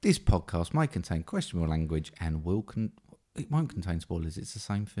This podcast may contain questionable language and it won't contain spoilers. It's the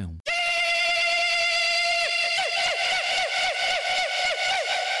same film.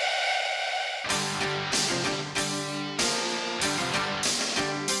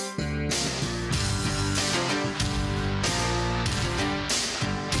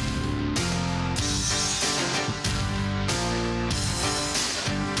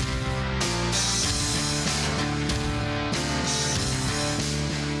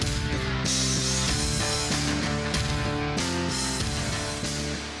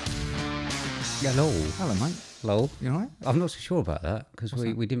 Hello. Hello, mate. Hello. You all right? I'm not so sure about that because What's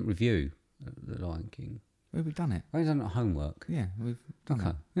that? we didn't review The Lion King. Where have we done it? We've done homework. Yeah, we've done Okay.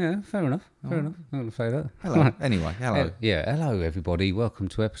 it. Yeah, fair enough. Fair Oh. enough. I'm going to say that. Hello. Anyway, hello. Hello everybody. Welcome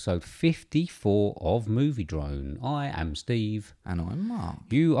to episode 54 of Movie Drone. I am Steve. And I'm Mark.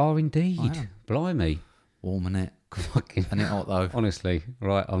 You are indeed. I am. Blimey. Warming it. Fucking. And it hot, though. Honestly,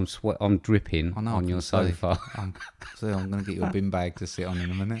 right, I'm dripping I know, I on can your see. sofa. I'm going to get you a bin bag to sit on in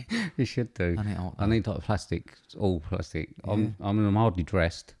a minute. You should do. And it hot, I though. need like plastic, all plastic. I'm hardly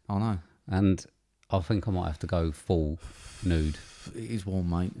dressed, I know. and I think I might have to go full nude It is warm,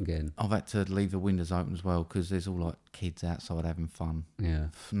 mate. again. I've had to leave the windows open as well because there's all like kids outside having fun. Yeah.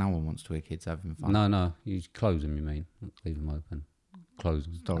 No one wants to hear kids having fun. No, you close them. You mean not leave them open? Close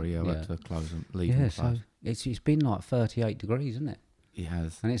them. Sorry, I had to close them, leave Yeah, them so closed. it's been like 38 degrees, isn't it? It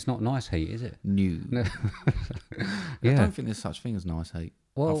has. And it's not nice heat, is it? New. I Yeah. don't think there's such thing as nice heat.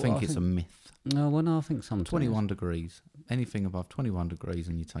 Well, I think it's a myth. No, I think sometimes. 21 degrees. Anything above 21 degrees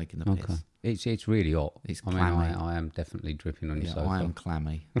and you're taking the Okay. piss. It's really hot. It's I mean, clammy. I am definitely dripping on your Yeah, sofa. I am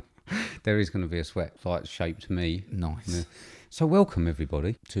clammy. There is going to be a sweat like shape to me. Nice. Yeah. So welcome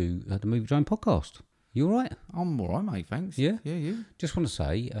everybody to the Movie Drone podcast. You all right? I'm all right, mate, thanks. Yeah? Yeah, you? Just want to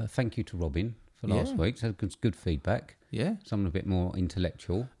say thank you to Robin for last Yeah. week. Had good feedback. Yeah. Someone a bit more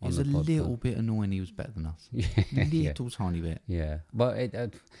intellectual on It's the a podcast. little bit annoying he was better than us. Little tiny bit. Yeah, but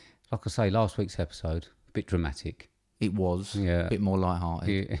like I say, last week's episode, a bit dramatic. It was. Yeah. A bit more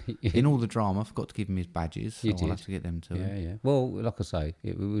light-hearted. Yeah, In all the drama, I forgot to give him his badges, so You I'll did. have to get them to yeah, him. yeah. Well, like I say,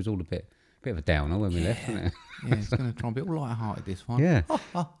 it was all a bit of a downer when we left, wasn't it? Yeah, it's going to try and be all light-hearted, this one. Yeah.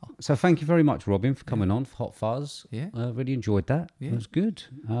 So thank you very much, Robin, for coming on for Hot Fuzz. Yeah. Really enjoyed that. Yeah. It was good.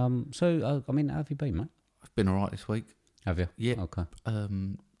 So, I mean, how have you been, mate? I've been all right this week. Have you? Yeah. Okay.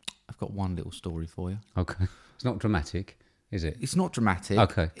 I've got one little story for you. Okay. It's not dramatic, is it? It's not dramatic.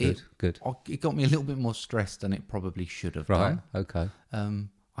 Okay, good. It got me a little bit more stressed than it probably should have Right, done. okay.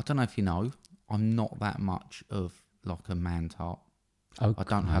 I don't know if you know, I'm not that much of like a man tart. I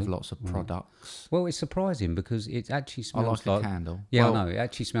don't have lots of products. Well, it's surprising because it actually I smells like a candle. Yeah, Well, I know. It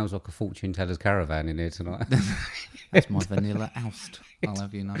actually smells like a fortune teller's caravan in here tonight. That's my vanilla oust. I'll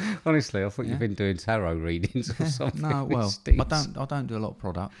have you know. Honestly, I thought you've been doing tarot readings or something. No, well, Stinks. I don't do a lot of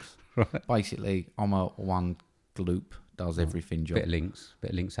products. Right. Basically, I'm a one gloop does everything job. Bit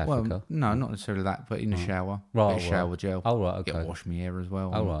of Links Africa. Well, no, not necessarily that, but in the shower, Right, bit of shower gel. Oh, right, Get okay. wash my hair as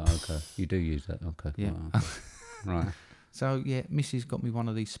well. Oh, right, okay. You do use that, okay. Yeah. Right, So yeah, Mrs. got me one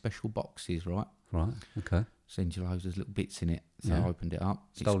of these special boxes, right? right, okay. Sends you loads of little bits in it. So Yeah. I opened it up.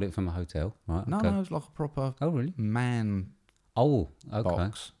 Stole it from a hotel, right? No, okay. no, it's like a proper Oh, really? man Oh, okay.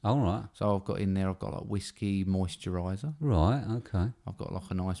 box. All right, So I've got in there, I've got like whiskey moisturiser. right, okay, I've got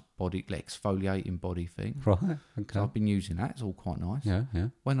like a nice body, like exfoliating body thing. right, So okay. I've been using that. It's all quite nice. Yeah, yeah,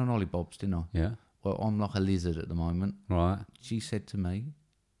 Went on Ollie Bob's, didn't I? yeah, Well, I'm like a lizard at the moment. right, She said to me,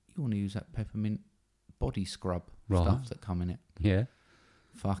 "You want to use that peppermint body scrub Right. stuff that come in it?" yeah.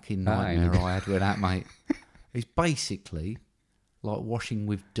 Fucking That ain't nightmare I had with that, mate. It's basically like washing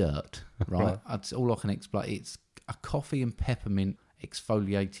with dirt, right? Right. That's all I can explain. It's a coffee and peppermint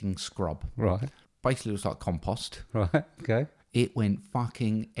exfoliating scrub. Right, Basically, it was like compost. right, okay, It went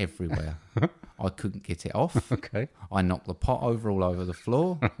fucking everywhere. I couldn't get it off. okay, I knocked the pot over all over the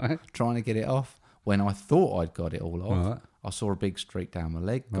floor, trying to get it off. When I thought I'd got it all off, Right. I saw a big streak down my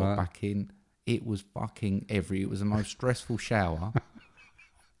leg, got Right. back in. It was fucking It was the most stressful shower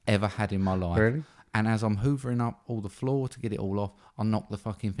ever had in my life. Really? And as I'm hoovering up all the floor to get it all off, I knock the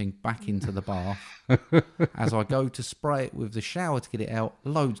fucking thing back into the bath. As I go to spray it with the shower to get it out,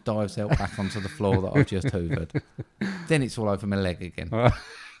 loads dives out back onto the floor that I've just hoovered. Then it's all over my leg again.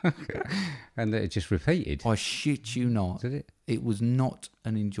 And it just repeated, I shit you not. did it? It was not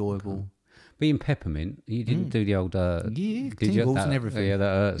an enjoyable. Being peppermint, you didn't do the old... Yeah, did you? tingles That- and everything. Yeah, that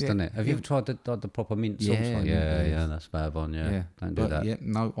hurts, Yeah, doesn't it? Have you yeah. ever tried the proper mint sauce? Yeah, Like, mint yeah, sauce. yeah, that's bad one, yeah. Don't do but that. Yeah,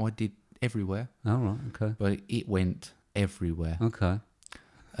 no, I did everywhere, All right, okay. but it went everywhere. Okay.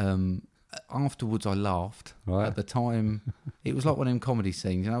 Afterwards, I laughed. Right. At the time, it was like one of them comedy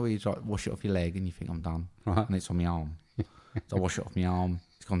scenes, you know, where you like wash it off your leg and you think I'm done, Right. and it's on my arm. So I wash it off my arm,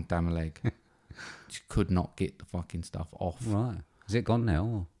 It's gone down my leg. Just could not get the fucking stuff off. Right. Is it gone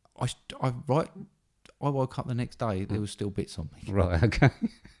now? Or? I woke up the next day. There was still bits on me. Right. Okay.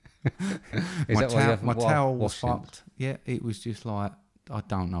 Is My, that why you haven't my towel was washed it? fucked. Yeah, it was just like I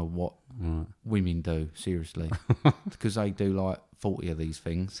don't know what women do. Seriously, because they do like 40 of these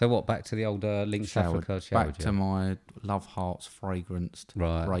things. So what? Back to the old Lynx Africa shower Back gel? to my Love Hearts fragranced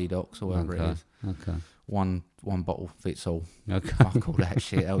Right. Radox or whatever it is. Okay. One bottle fits all. Okay. Fuck all that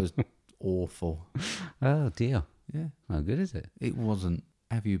shit. That was awful. Oh dear. Yeah, No good, is it? it wasn't.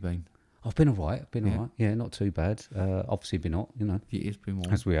 Have you been? I've been all right. Yeah. All right. Yeah, not too bad. Obviously been hot, you know, It has been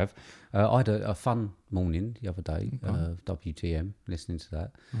warm. as we have. I had a fun morning the other day. WTM, listening to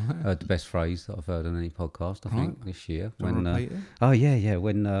that. The best phrase that I've heard on any podcast, I think, this year. Do you want to repeat it? Oh yeah.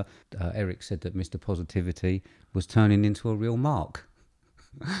 When Eric said that Mr. Positivity was turning into a real mark,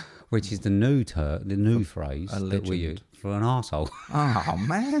 which is the new phrase a that we legend. use for an arsehole. Oh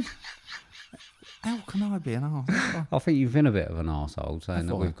man, how can I be an arse? I think you've been a bit of an arsehole saying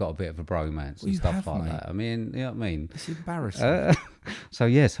that Have I? we've got a bit of a bromance Well, and you stuff have, like mate. that. I mean, you know what I mean? It's embarrassing.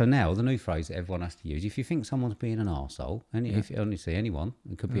 So now the new phrase that everyone has to use, if you think someone's being an arsehole, and if you only see anyone,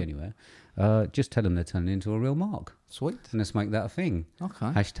 it could be anywhere, just tell them they're turning into a real mark. Sweet. And let's make that a thing. Okay.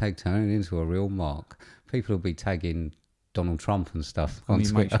 Hashtag turning into a real mark. People will be tagging Donald Trump and stuff Can on you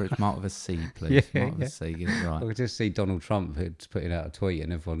make Twitter. sure it's marked with a C, please? Yeah, Marked with a C, get it I right. could just see Donald Trump putting out a tweet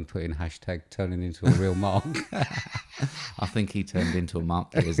and everyone putting hashtag turning into a real mark. I think he turned into a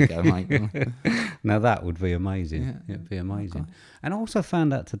mark years ago, mate. Now that would be amazing. Yeah. It'd be amazing. And I also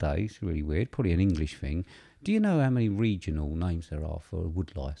found out today, it's really weird, probably an English thing. Do you know how many regional names there are for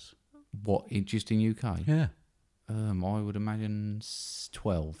woodlice? What, just in UK? Yeah. I would imagine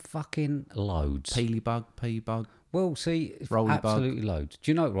 12. Fucking loads. Peely bug, pea bug. Well, see, Roly bug. absolutely loads.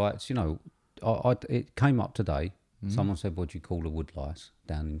 Do you know, right? Do you know, it came up today. Someone said, what do you call a woodlice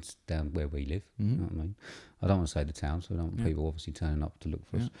down where we live? You know what I mean? I don't want to say the town, so I don't want people obviously turning up to look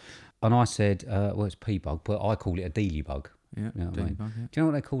for us. And I said, well, it's pea bug, but I call it a dealy bug. Yeah, You know what I dealy mean? bug, yeah. Do you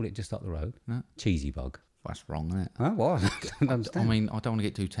know what they call it just up the road? No. Cheesy bug. That's wrong, isn't it? Oh, what? I don't understand. I mean, I don't want to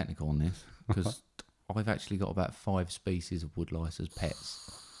get too technical on this because I've actually got about 5 species of woodlice as pets.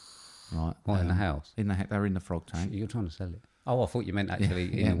 Right. What, in the house? They're in the frog tank. You're trying to sell it. Oh, I thought you meant actually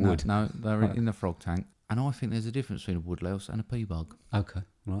Yeah, in the wood. No, they're in the frog tank. And I think there's a difference between a woodlouse and a pea bug. Okay,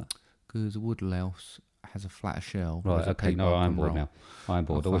 right. Because a woodlouse has a flatter shell. Right, whereas a okay, pea no, bug I'm can bored roll. now. I'm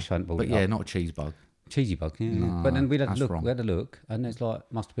bored. I wish I hadn't bought But it yeah, up. not a cheese bug. Cheesy bug, yeah. No, but then we had a that's look. wrong. We had a look, and there's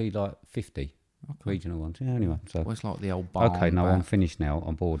must be 50 regional ones. Yeah, anyway. So Well, it's like the old barn. okay, no, I'm bat. finished now.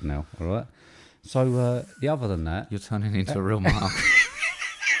 I'm bored now. All right. So the other than that, You're turning into a real mark.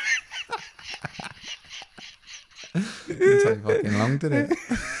 Didn't take fucking long, did it?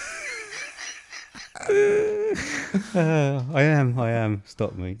 I am.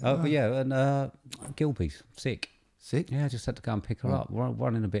 Stop me. But yeah, and Gilby's sick. Sick? Yeah, I just had to go and pick her up. We're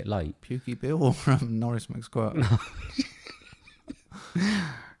running a bit late. Pukey Bill or Norris McSquirt?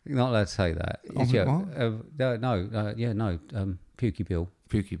 You're not allowed to say that. Oh, It's- what? no, Pukey Bill.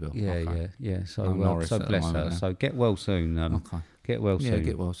 Pukey Bill. Yeah, okay. yeah. So, No, Norris so at the bless moment her. then. So get well soon. Okay. Get well Yeah, soon.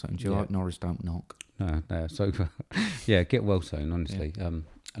 get well soon. Do you Yeah. like Norris don't knock? No. So yeah, get well soon. Honestly,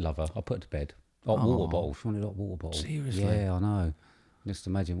 I love her. I put her to bed. Hot water bottle. She wanted a hot water bottle. Seriously? Yeah, I know. Just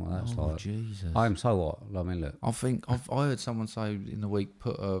imagine what that's Oh, like. Jesus. I am so hot. I mean, look. I think I heard someone say in the week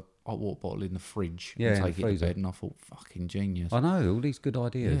put a hot water bottle in the fridge Yeah, in and the take it to freezer. bed, and I thought, fucking genius. I know all these good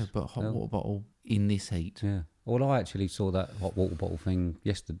ideas. Yeah, but hot water bottle in this heat. Yeah. Well, I actually saw that hot water bottle thing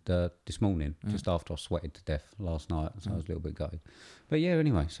this morning, just after I sweated to death last night, so I was a little bit gutted. But yeah,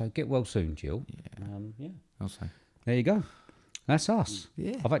 anyway, so get well soon, Jill. Yeah. I'll say. There you go. That's us.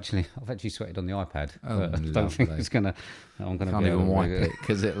 Yeah. I've actually sweated on the iPad. Oh, but I don't think lovely. it's gonna. I'm gonna Can't be able even to wipe read it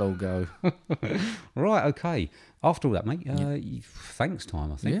because it'll all go. Right. Okay. After all that, mate. Thanks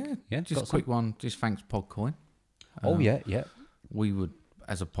time. I think. Yeah. Just got a quick one. Just thanks Podcoin. Oh yeah. We would,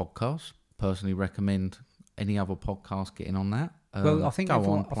 as a podcast, personally recommend any other podcast getting on that. Well, I think go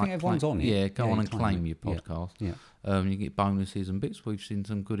everyone- on, I think everyone's on it. Yeah, go Yeah, on and claim claim it. your Yeah. podcast. Yeah. You get bonuses and bits. We've seen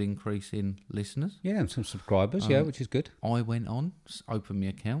some good increase in listeners. Yeah, and some subscribers. Which is good. I went on, opened my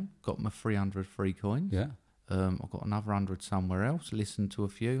account, got my 300 free coins. Yeah. I've got another 100 somewhere else, listened to a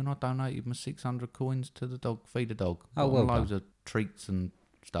few, and I donated my 600 coins to the dog, feed a dog. Oh, Got well loads done. of treats and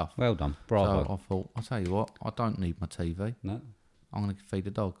stuff. Well done. Bravo. So I thought, I'll tell you what, I don't need my TV. No. I'm going to feed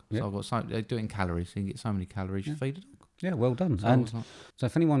a dog. Yeah. So I've got they do it in calories, so you can get so many calories, you feed a dog. Yeah, well done. So I And was like, so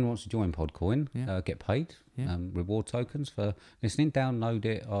if anyone wants to join Podcoin, Yeah. get paid, Yeah. reward tokens for listening, download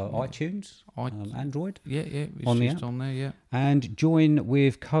it iTunes, Android, yeah, it's On the just app? on there, yeah. and join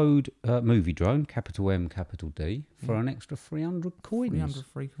with code Movie Drone, capital M, capital D, for an extra 300 coins. 300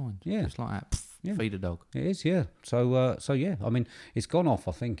 free coins. Yeah. Just like that. Pff, Yeah. Feed a dog. It is, yeah. So yeah. I mean, it's gone off.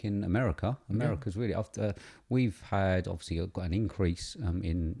 I think in America. America's really after. We've had obviously got an increase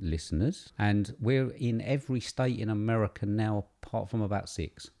in listeners, and we're in every state in America now, apart from about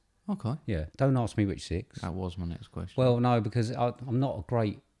 6. Okay. Yeah. Don't ask me which 6. That was my next question. Well, no, because I'm not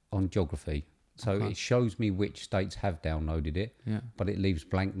great on geography. So Okay. it shows me which states have downloaded it, Yeah. but it leaves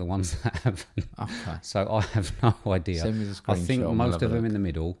blank the ones that haven't. Okay. So I have no idea. Send me the I think screenshot and we'll most have a of them look. in the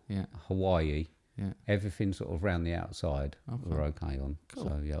middle, Yeah. Hawaii, Yeah. everything sort of around the outside we're okay on. Cool.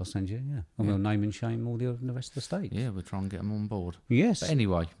 So yeah, I'll send you, and we'll name and shame all the rest of the states. Yeah, we'll try and get them on board. Yes. But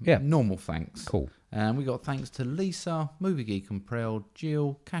anyway, Yeah. normal thanks. Cool. And we got thanks to Lisa, Movie Geek and Proud,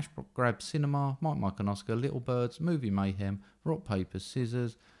 Jill, Cash Grab Cinema, Mike and Oscar, Little Birds, Movie Mayhem, Rock Paper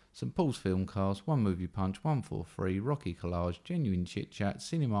Scissors, St Paul's Filmcast, One Movie Punch, 143, Rocky Collage, Genuine Chit Chat,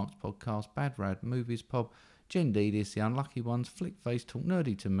 Cinemarks Podcast, Bad Rad, Movies Pub, Jen Dedis, The Unlucky Ones, Flickface, Talk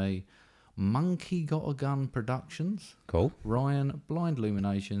Nerdy to Me, Monkey Got a Gun Productions, Cool. Ryan, Blind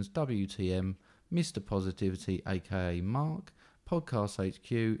Illuminations, WTM, Mr. Positivity, aka Mark, Podcast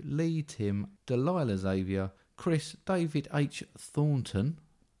HQ, Lee, Tim, Delilah Xavier, Chris, David H. Thornton,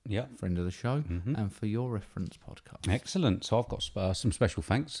 Yeah. friend of the show, and For Your Reference podcast. Excellent. So I've got some special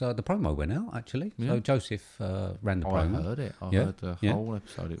thanks. The promo went out actually. So Joseph ran the I promo. heard it. I Yeah, heard the yeah. whole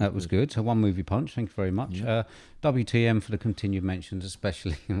episode. That was good. So One Movie Punch, thank you very much. WTM for the continued mentions,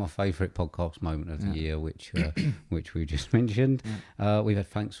 especially my favourite podcast moment of the year, which we just mentioned. We've had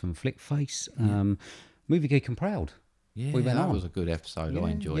thanks from Flickface, Movie Geek and Proud. Yeah, we went that on. was a good episode. Yeah, I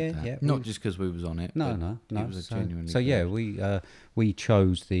enjoyed yeah, that. yeah. Not just because we was on it. No, but no. It was a So, genuinely so yeah, good. we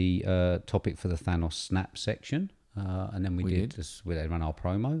chose the topic for the Thanos Snap section, and then we We did did. this. We ran our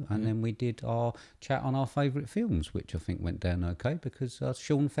promo, and then we did our chat on our favourite films, which I think went down okay because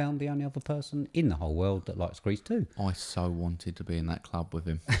Sean found the only other person in the whole world that likes Grease too. I so wanted to be in that club with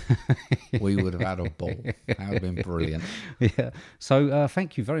him. We would have had a ball. That would have been brilliant. Yeah. So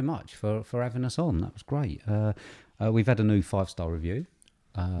thank you very much for having us on. That was great. We've had a new 5-star review.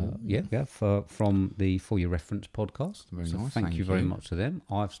 From the For Your Reference podcast. Very so nice, Thank thank you very you. much to them.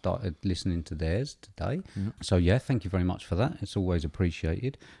 I've started listening to theirs today. So yeah, thank you very much for that. It's always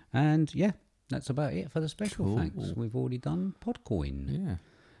appreciated. And yeah, that's about it for the special Cool. thanks. We've already done Podcoin. Yeah.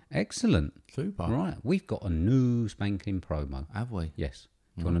 Excellent. Super. Right, we've got a new spanking promo. Have we? Yes.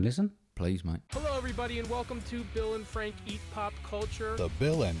 Do you want to listen? Please, mate. Hello, everybody, and welcome to Bill and Frank Eat Pop Culture. The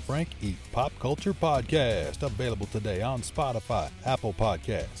Bill and Frank Eat Pop Culture Podcast, available today on Spotify, Apple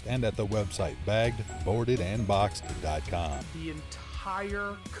Podcasts, and at the website baggedboardedandboxed.com. The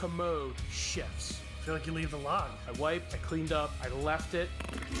entire commode shifts. I feel like you leave the log. I wiped, I cleaned up, I left it.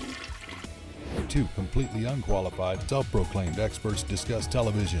 Two completely unqualified, self-proclaimed experts discuss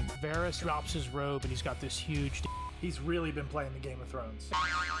television, Varys drops his robe, and he's got this huge. He's really been playing the Game of Thrones.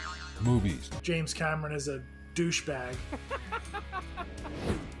 movies, James Cameron is a douchebag.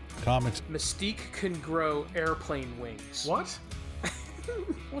 comics, Mystique can grow airplane wings. What?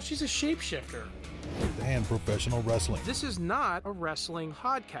 Well, she's a shapeshifter. and professional wrestling. This is not a wrestling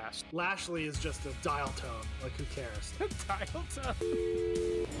podcast. Lashley is just a dial tone. Like, who cares? Dial tone.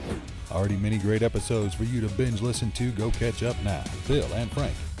 Already many great episodes for you to binge listen to. Go catch up now. Bill and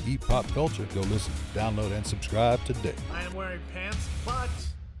Frank Eat Pop Culture. Go listen, download, and subscribe today. I am wearing pants, but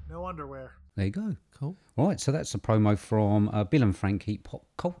no underwear. There you go. Cool. Right, so that's a promo from Bill and Frank Eat Pop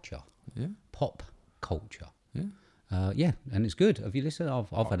Culture. Yeah. Pop Culture. Yeah. Yeah, and it's good. Have you listened? I've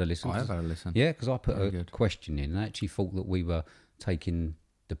had a listen. I have had a listen. Yeah, because I put Very a good. question in and I actually thought that we were taking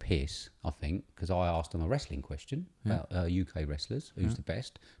the piss, I think, because I asked them a wrestling question about UK wrestlers. Who's the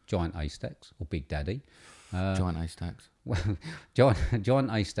best? Giant A-Stacks or Big Daddy? Giant A-Stacks. Well,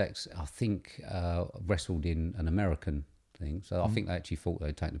 Giant A-Stacks, I think, wrestled in an American thing. So I think they actually thought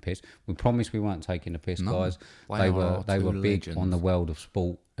they'd take the piss. We promised we weren't taking the piss, No, guys. they are They two were big legends. on the world of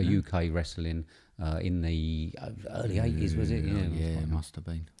sport, UK wrestling in the early 80s, was it? Yeah, it must have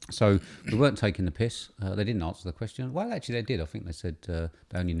been. So we weren't taking the piss. They didn't answer the question. Well, actually, they did. I think they said they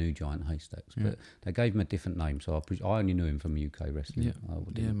only knew Giant Haystacks, but they gave him a different name. So I only knew him from UK wrestling. Yeah.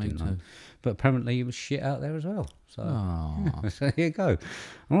 I Yeah, me know. too. But apparently, he was shit out there as well. So, Oh, so here you go.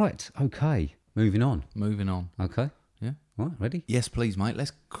 Right. Okay. Moving on. moving on. Okay. Yeah. Right. Ready? Yes, please, mate.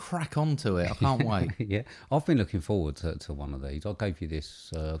 Let's crack on to it. I can't wait. Yeah, I've been looking forward to one of these. I gave you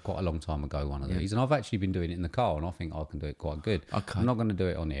this quite a long time ago, one of these, and I've actually been doing it in the car, and I think I can do it quite good. Okay. I'm not going to do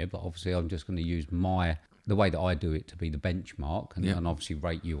it on here, but obviously I'm just going to use my the way that I do it to be the benchmark, and obviously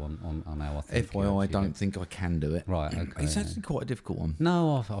rate you on how I think. FYI, I don't think I can do it. Right, okay. It's actually quite a difficult one.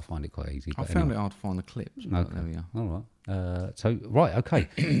 No, I find it quite easy. I but found anyway. it hard to find the clips. But Okay. there we are. All right.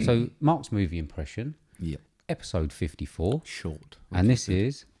 Okay. So Mark's movie impression, Yeah. episode 54, Short. and this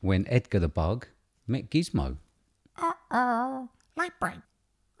is when Edgar the Bug met Gizmo. Light bright.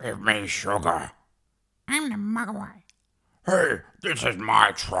 Give me sugar. I'm the Mugwai. Hey, this is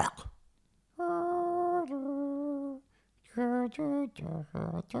my truck.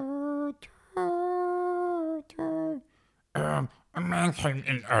 A man came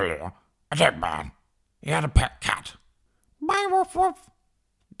in earlier. A dead man. He had a pet cat. Bye, woof woof.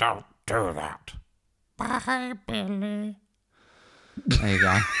 Don't do that. Bye, Billy. There you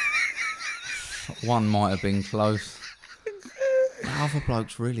go. One might have been close. The other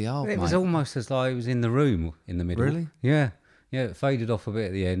bloke's really old, It mate. was almost as though he was in the room in the middle. Really? Yeah. Yeah, it faded off a bit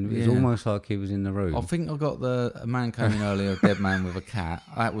at the end. It was Yeah. almost like he was in the room. I think I got a man came in earlier, a dead man with a cat.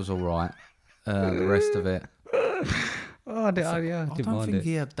 That was all right. The rest of it. I didn't I mind don't think it.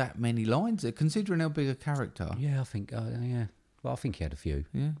 he had that many lines, considering how big a character. Yeah, I think, yeah. Well, I think he had a few.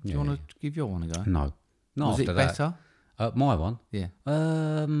 Yeah. Do you Yeah. want to give your one a go? No. Not Was after it that. better? My one? Yeah.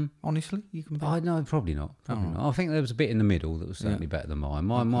 Honestly, you can. I no, probably not. Probably not. I think there was a bit in the middle that was certainly better than mine.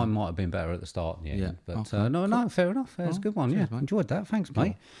 Mine might have been better at the start and the end. Yeah. But Okay. no, fair enough. That's a good one. Cheers, Yeah, mate. enjoyed that. Thanks,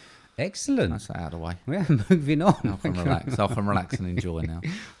 mate. Excellent. That's that out of the way. Yeah, moving on. I can relax. I can relax and enjoy now.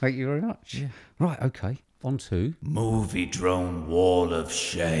 Thank you very much. Right, okay. On to Movie Drone Wall of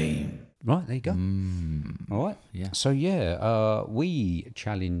Shame. right. There you go. All right. Yeah. So yeah, we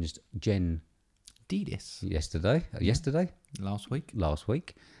challenged Jen Dedis yesterday. last week. Last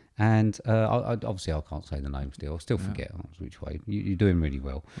week. And obviously, I can't say the name still. I still forget which way. You're doing really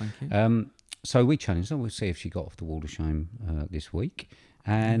well. Thank you. So we challenged her. We'll see if she got off the wall of shame this week.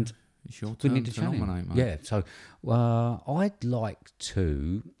 And It's your we turn need to to challenge. nominate, mate. Yeah. So I'd like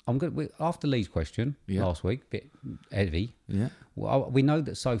to. I'm going after Lee's question last week. Bit heavy. Yeah. Well, we know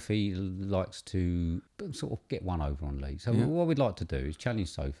that Sophie likes to sort of get one over on Lee. So what we'd like to do is challenge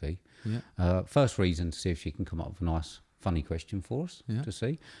Sophie. Yeah. First reason to see if she can come up with a nice, funny question for us to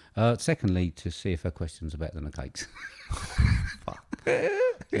see. Secondly, to see if her questions are better than the cakes.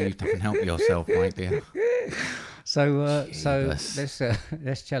 You don't help yourself, mate, dear. So Jesus.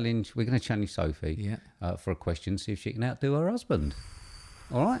 let's challenge. We're going to challenge Sophie for a question. See if she can outdo her husband.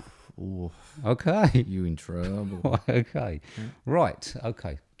 All right. Oh, Okay. you in trouble. Okay. Right.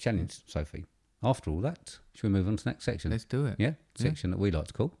 Okay. Challenge Sophie. After all that, should we move on to the next section? Let's do it. Yeah. Section that we like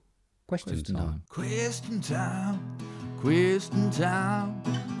to call question Question time. time. Question time. Question time.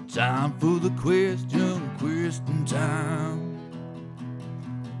 Time for the question time.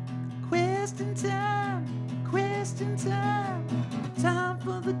 Question time. Question time. Time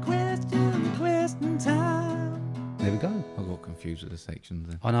for the question time. There we go. I got confused with the sections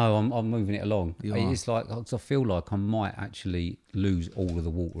then. I know. I'm moving it along. You are. It's like I feel like I might actually lose all of the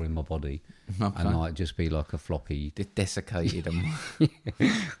water in my body, Okay. and might just be like a floppy. Desiccated and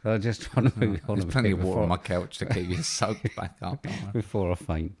I'm just trying to move on. there's a plenty bit of water before- on my couch to keep you soaked back up. don't worry. before I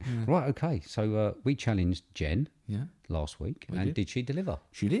faint. Right. Okay. So we challenged Jen Yeah. last week, and did she deliver?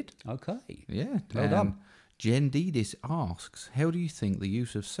 She did. Okay. Yeah. Well done. Jen Dedis asks, how do you think the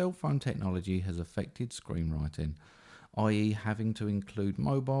use of cell phone technology has affected screenwriting, i.e. having to include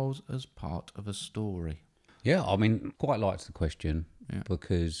mobiles as part of a story? Yeah, I mean, quite liked the question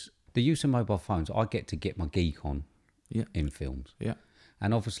because the use of mobile phones, I get my geek on in films. Yeah.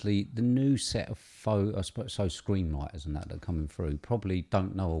 And obviously, the new set of screenwriters and that are coming through probably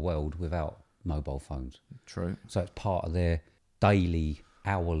don't know a world without mobile phones. True. So it's part of their daily,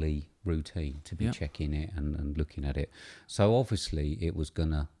 hourly routine to be checking it and looking at it. So obviously, it was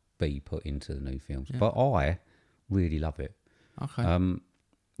going to be put into the new films. But I really love it. Okay.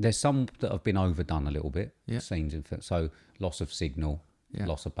 There's some that have been overdone a little bit, Yeah. scenes in films. So loss of signal, Yeah.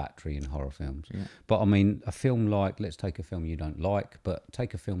 loss of battery in horror films. Yeah. But I mean, a film like, let's take a film you don't like, but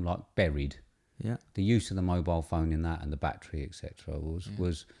take a film like Buried. yeah. The use of the mobile phone in that and the battery, etc.,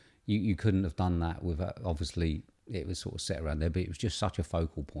 was you couldn't have done that without. Obviously, it was sort of set around there, but it was just such a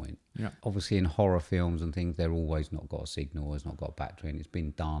focal point. Yeah. Obviously, in horror films and things, they're always not got a signal, has not got a battery, and it's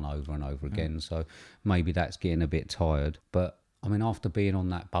been done over and over again. So maybe that's getting a bit tired. But I mean, after being on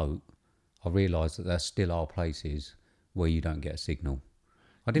that boat, I realised that there still are places where you don't get a signal.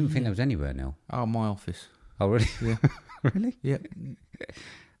 I didn't think there was anywhere now. Oh, my office. Oh, really? Yeah. Really? Yeah.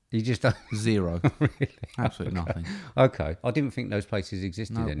 You just don't. Zero. Absolutely nothing. Okay. I didn't think those places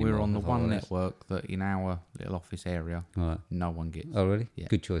existed No, anymore. we're on the I thought, one well, that's- network that in our little office area, Right. no one gets. Oh, really? Yeah.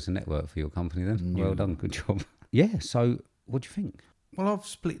 Good choice of network for your company then. No. Well done. Good job. Yeah. So, what do you think? Well, I've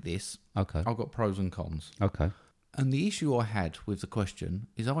split this. Okay. I've got pros and cons. Okay. And the issue I had with the question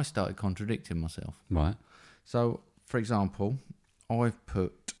is I started contradicting myself. Right. So, for example, I've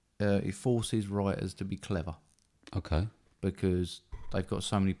put it forces writers to be clever Okay. because they've got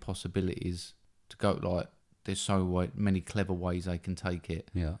so many possibilities to go. Like, there's so many clever ways they can take it.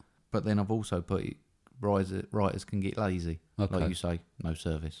 Yeah. But then I've also put writers can get lazy. Okay. Like you say, no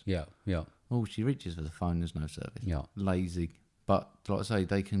service. Yeah. Yeah. Oh, she reaches for the phone, there's no service. Yeah. Lazy. But like I say,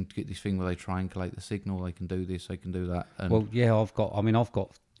 they can get this thing where they triangulate the signal, they can do this, they can do that. And Well, yeah,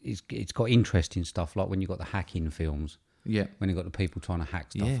 it's got interesting stuff like when you've got the hacking films, yeah. when you've got the people trying to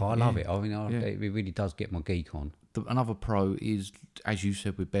hack stuff. Yeah, I love yeah. it. I mean, Yeah. it really does get my geek on. Another pro is, as you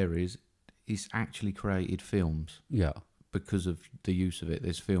said with Berries, it's actually created films Yeah. because of the use of it.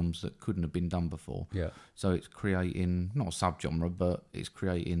 There's films that couldn't have been done before. Yeah. So it's creating, not a subgenre, but it's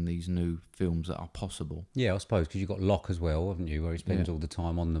creating these new films that are possible. Yeah, I suppose, because you've got Locke as well, haven't you, where he spends Yeah. all the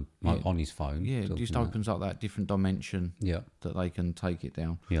time on Yeah. on his phone. Yeah, it talking just about- opens up that different dimension Yeah. that they can take it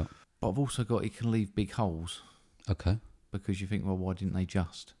down. Yeah. But I've also got, it can leave big holes Okay. because you think, well, why didn't they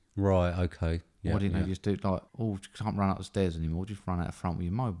just? Right, okay. Yeah, Why didn't yeah. they just do it like, oh, you can't run up the stairs anymore, just run out the front with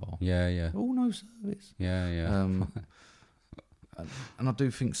your mobile. Yeah, yeah. Oh, no service. Yeah, yeah. And I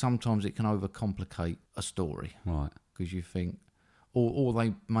do think sometimes it can overcomplicate a story Right. because you think, or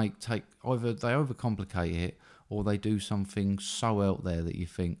they either they overcomplicate it or they do something so out there that you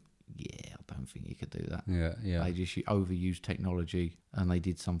think, yeah, I don't think you could do that. Yeah, yeah. They just overuse technology and they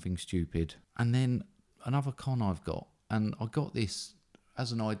did something stupid. And then another con I've got, and I got this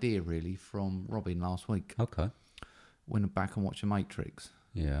as an idea really from Robin last week. Okay. Went back and watched The Matrix.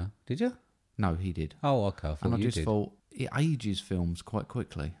 Yeah. Did you? No, he did. Oh, okay. I thought And I you just did. thought it ages films quite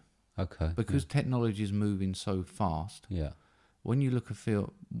quickly Okay. because technology is moving so fast. Yeah. When you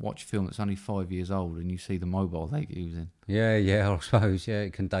watch a film that's only 5 years old and you see the mobile they're using, Yeah, yeah, I suppose. Yeah,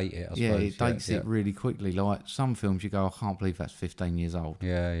 it can date it, I yeah, suppose. it dates yeah. it really quickly. Like some films, you go, I can't believe that's 15 years old.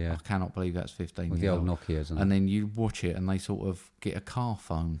 Yeah, yeah. I cannot believe that's 15 With the years old old. Nokias and, And then you watch it and they sort of get a car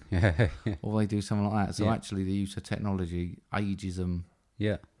phone yeah, yeah. or they do something like that. So Yeah. actually the use of technology ages them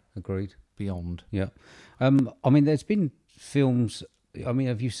Yeah, agreed. beyond. Yeah. I mean, there's been films. I mean,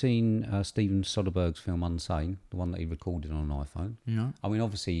 have you seen Steven Soderbergh's film Unsane, the one that he recorded on an iPhone? No. I mean,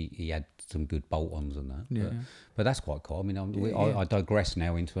 obviously he had some good bolt-ons and that, Yeah. but that's quite cool. I mean, I digress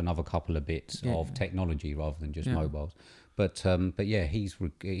now into another couple of bits of technology rather than just mobiles. But yeah,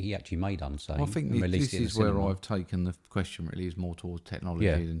 he actually made Unsane. Well, I think and released this it in is the where cinema. I've taken the question really is more towards technology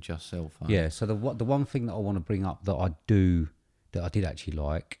Yeah. than just cell phone. Yeah. So the one thing that I want to bring up that I did actually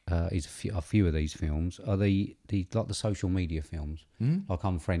like is a few of these films are the like the social media films, like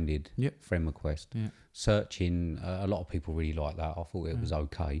Unfriended, Yep. Friend Request, Yeah. Searching. A lot of people really like that. I thought it was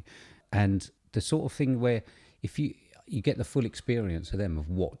okay, and the sort of thing where if you get the full experience of them of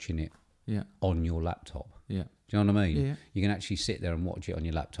watching it Yeah. on your laptop. Yeah. Do you know what I mean? Yeah. You can actually sit there and watch it on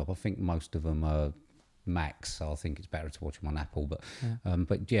your laptop. I think most of them are Macs, so I think it's better to watch them on Apple.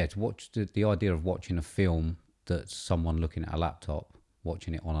 But yeah, to watch the idea of watching a film that's someone looking at a laptop,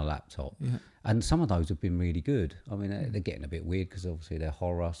 watching it on a laptop, Yeah. and some of those have been really good. I mean, they're getting a bit weird because obviously they're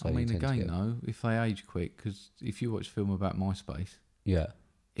horror. So I mean, you tend to again, get- though, if they age quick, because if you watch a film about MySpace, yeah,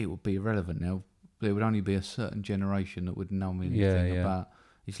 it would be irrelevant now. There would only be a certain generation that would know anything Yeah, yeah. about.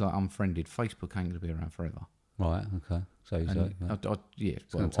 It's like Unfriended. Facebook ain't going to be around forever. right, okay. So And yeah. it's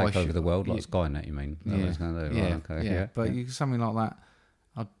It's going to take over the world like Skynet, you mean? Is that what it's going to do? Yeah, Right, okay. yeah. But something like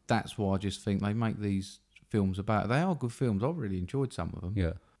that, that's why I just think they make these films about. They are good films. I've really enjoyed some of them.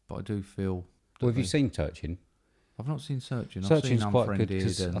 yeah. But I do feel. that Well, have you they- seen Searching? I've not seen Searching. I've Searching's seen quite good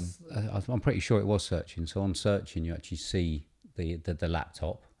Unfriended. because And, I'm pretty sure it was Searching. So on Searching, you actually see the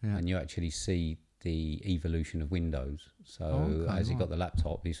laptop, Yeah. and you actually see the evolution of Windows. So Okay, as you got right. the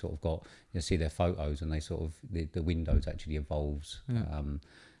laptop, you sort of got you see their photos, and they sort of the Windows actually evolves. Yeah.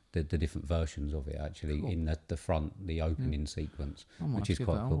 The different versions of it actually in the front, the opening sequence, I might which have is to give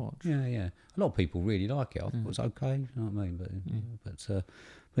quite that a cool. watch. Yeah, yeah. A lot of people really like it. I thought it was okay. You know what I mean?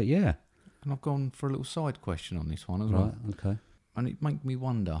 But yeah. and I've gone for a little side question on this one as Right. well. Okay. And it make me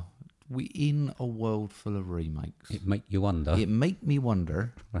wonder. We in a world full of remakes. It make you wonder. It make me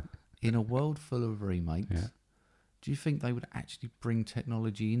wonder. In a world full of remakes, Yeah. do you think they would actually bring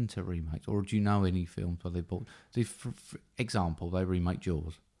technology into remakes, or do you know any films where they bought? So for example, they remake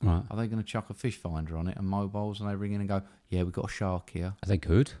Jaws. Right. Are they going to chuck a fish finder on it and mobiles, and they ring in and go, "Yeah, we've got a shark here"? They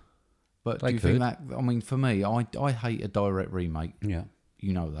could. But They do you think could. that? I mean, for me, I hate a direct remake. Yeah.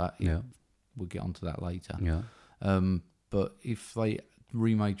 You know that. Yeah. We'll get onto that later. Yeah. But if they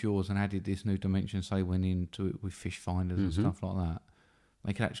remade Jaws and added this new dimension, say went into it with fish finders and Mm-hmm. stuff like that,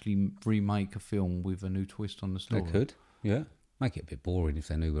 they could actually remake a film with a new twist on the story. They could. Yeah. Make it a bit boring if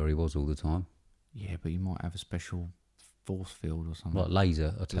they knew where he was all the time. Yeah, but you might have a special force field or something. Like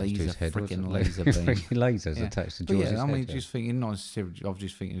laser attached to his head. Freaking wasn't laser it? beam. Freaking lasers Yeah. attached to But Jaws' yeah, I mean, head. just thinking, not necessarily, I was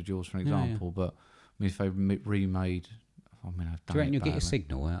just thinking of Jaws for an Yeah, yeah. example, but I mean, if they remade, I mean, I've Do done you reckon it you'll get a badly.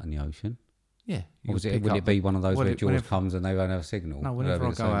 signal out in the ocean? Yeah. Or was you'll it, pick will up it be one of those well, where it- Jaws whenever- comes and they won't have a signal? No, Will they whenever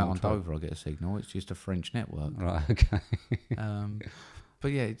have I the go same out old on truck? Dover, I get a signal. It's just a French network. Right, okay.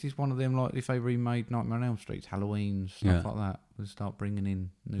 But yeah, it's just one of them, like, if they remade Nightmare on Elm Street, Halloween, stuff Yeah. like that, we'll start bringing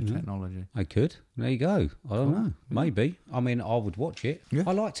in new technology. I could. There you go. I don't Cool. know. Maybe. I mean, I would watch it. Yeah.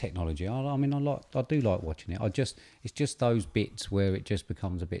 I like technology. I mean, I do like watching it. It's just those bits where it just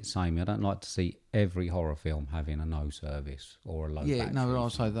becomes a bit samey. I don't like to see every horror film having a no service or a low. Yeah, battery, no, I'll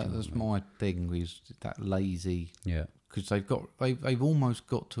if say you that know that's what I mean. my thing, is that lazy, Yeah. because they've almost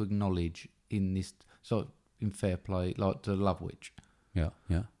got to acknowledge in this, so in Fair Play, like the Love Witch, Yeah.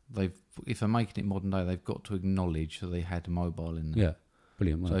 Yeah. if they're making it modern day, they've got to acknowledge that they had a mobile in there. Yeah.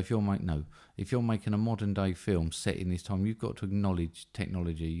 Brilliant. So Wasn't if you're making a modern day film set in this time, you've got to acknowledge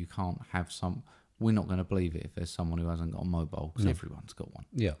technology. You can't have we're not going to believe it if there's someone who hasn't got a mobile, because everyone's got one.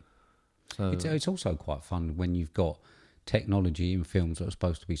 it? Yeah. So It's also quite fun when you've got technology in films that are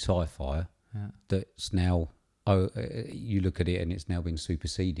supposed to be sci-fi that's now you look at it and it's now been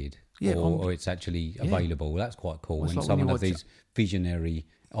superseded, Yeah, or it's actually available. That's quite cool. Well, it's when like when someone you has watch these visionary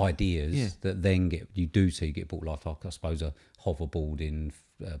ideas Yeah. that then get bought, like I suppose a hoverboard in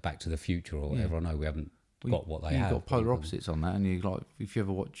Back to the Future or whatever. I know we haven't got what they you've have. got but polar opposites on that, and you like if you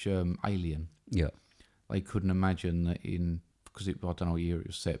ever watch Alien, Yeah, they couldn't imagine that because I don't know what year it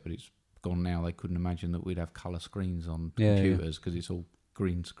was set, but it's gone now. They couldn't imagine that we'd have colour screens on Yeah, yeah. computers because it's all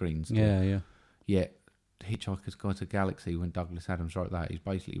green screens. still. yeah. Yet, Hitchhiker's Guide to the Galaxy, when Douglas Adams wrote that, he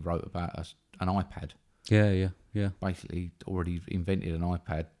basically wrote about an iPad. Yeah. Basically, already invented an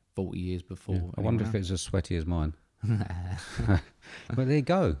iPad 40 years before. Yeah. I wonder if it's as sweaty as mine. But there you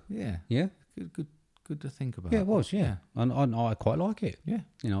go. Yeah, Yeah, good to think about. yeah, it was. Yeah, and I quite like it. Yeah.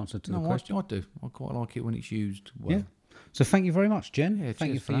 In answer to the No, question. I do. I quite like it when it's used well. Yeah. So thank you very much, Jen. Yeah, thank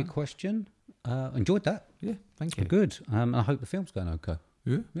you cheers for for your that. question. Enjoyed that. Yeah, thank you. Good. I hope the film's going okay.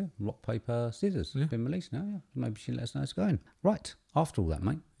 Yeah. Yeah. Rock, paper, scissors. Yeah. Been released now. Yeah. Maybe she can let us know how it's going. Right. After all that,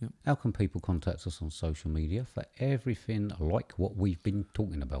 mate. Yep. How can people contact us on social media for everything like what we've been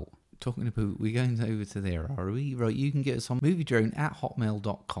talking about? Talking about, we're going over to there, are we? Right, you can get us on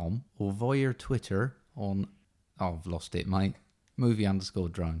moviedrone@hotmail.com or via Twitter on, I've lost it, mate,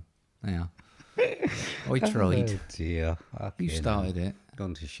 movie_drone. Yeah. I tried. Oh dear. You started it.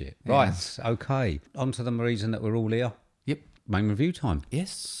 Gone to shit. Yeah. Right. Okay. On to the reason that we're all here. Yep. Main review time.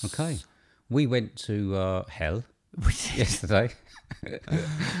 Yes. Okay. We went to hell We did. yesterday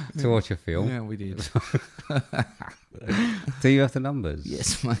to watch a film. Yeah, we did. Do you have the numbers?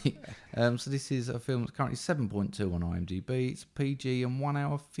 Yes, mate. So this is a film that's currently 7.2 on IMDb. It's PG and 1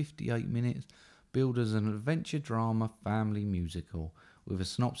 hour 58 minutes. Billed as an adventure drama family musical with a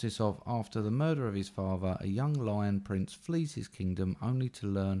synopsis of: after the murder of his father, a young lion prince flees his kingdom only to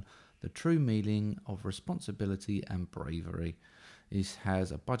learn the true meaning of responsibility and bravery. This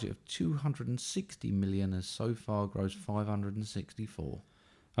has a budget of 260 million, has so far grossed 564.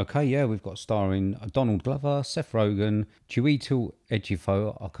 Okay, yeah, we've got starring Donald Glover, Seth Rogen, Chiwetel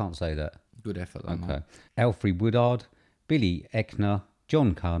Ejiofor, I can't say that. Good effort, though, Okay. mate. Alfred Woodard, Billy Eichner,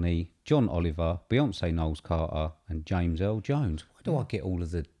 John Carney, John Oliver, Beyonce Knowles Carter, and James Earl Jones. Why do I get all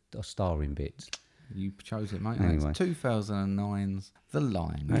of the starring bits? You chose it, mate. Anyway. It's 2009's The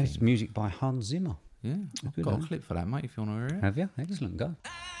Lion King. It's music by Hans Zimmer. Yeah, I've Good, got eh? a clip for that, mate, if you want to hear it. Have you? Excellent, go.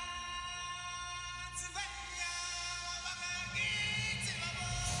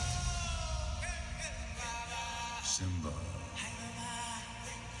 Simba,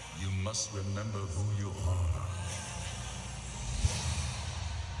 you must remember who you are.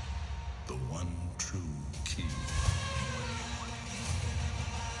 The one true king.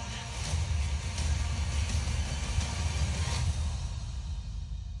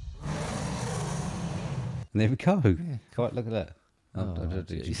 And there we go. Quite look at that. Oh, you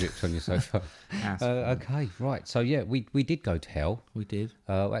jeez. dripped on your sofa. That's Okay, right. So yeah, we did go to hell. We did.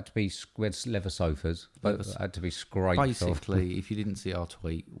 We had leather sofas, but Leather- had to be scraped off. Basically, if you didn't see our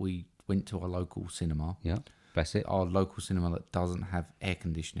tweet, we went to our local cinema. Yeah, that's it. Our local cinema that doesn't have air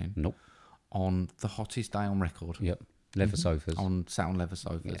conditioning. Nope. On the hottest day on record. Yep. Leather sofas. Sat on leather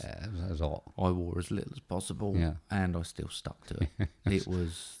sofas. Yeah, it was hot. I wore as little as possible. Yeah. And I still stuck to it. It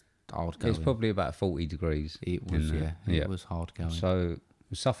was hard going. It's probably about 40 degrees. It was, in yeah. there. It was hard going. So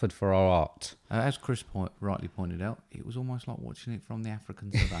we suffered for our art. As Chris rightly pointed out, it was almost like watching it from the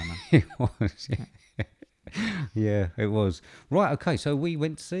African savannah. It was, yeah. Yeah, it was. Right, okay, so we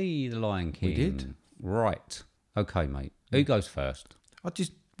went to see The Lion King. We did. Right. Okay, mate. Who goes first? I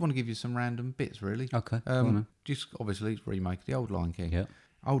just want to give you some random bits, really. Okay. go on then. Just obviously it's a remake of the old Lion King. Yeah.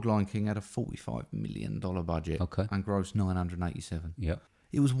 Old Lion King had a $45 million budget. Okay. And grossed 987. Yeah.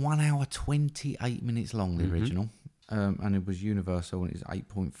 It was 1 hour 28 minutes long, Mm-hmm. the original, and it was Universal, and it's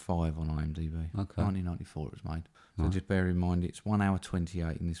 8.5 on IMDb. Okay. 1994 it was made. So just bear in mind it's 1 hour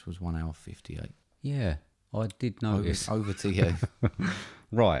 28, and this was 1 hour 58. Yeah. I did notice. Over to you.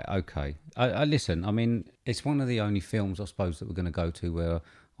 Right, okay. I listen, I mean, it's one of the only films, I suppose, that we're going to go to where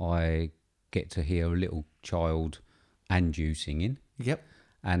I get to hear a little child and you singing, Yep.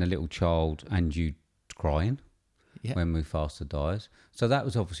 and a little child and you crying Yep. when Mufasa dies. So that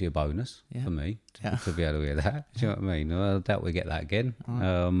was obviously a bonus Yeah. for me Yeah. to be able to hear that. Do you know what I mean? I doubt we get that again.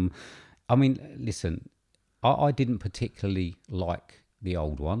 I mean, listen, I didn't particularly like the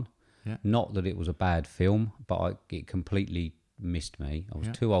old one. Yeah. Not that it was a bad film, but it completely missed me. I was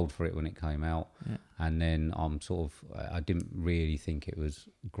too old for it when it came out, and then I didn't really think it was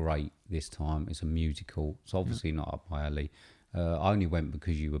great this time. It's a musical. It's obviously not up my alley. I only went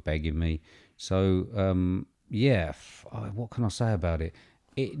because you were begging me. So what can I say about it?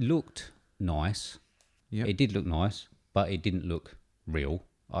 It looked nice. Yep. It did look nice, but it didn't look real.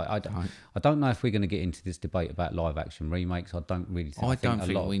 I don't know if we're going to get into this debate about live action remakes. I don't really think. I don't a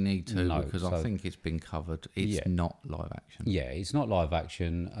think lot we need to no, because so- I think it's been covered. It's not live action. Yeah, it's not live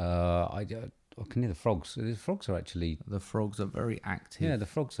action. I can hear the frogs. The frogs are actually. The frogs are very active. Yeah, the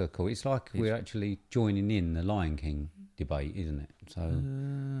frogs are cool. It's like we're actually joining in the Lion King debate, isn't it? So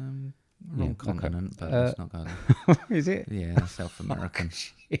Wrong okay. continent, but let's not go there. is it? Yeah, South American.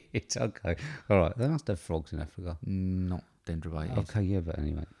 It's okay. All right, they must have frogs in Africa. Not dendrobates. Okay, yeah, but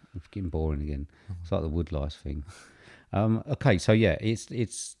anyway, it's getting boring again. It's like the woodlice thing. Okay, so yeah,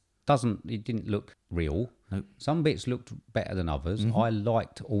 it didn't look real. Nope. Some bits looked better than others. I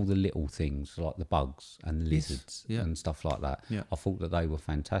liked all the little things like the bugs and the lizards yeah. and stuff like that. Yeah. I thought that they were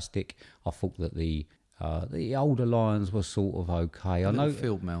fantastic. I thought that the older lions were sort of okay. I know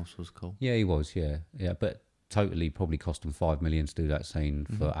Field Mouse was cool. Yeah, he was. Yeah, but totally probably cost them $5 million to do that scene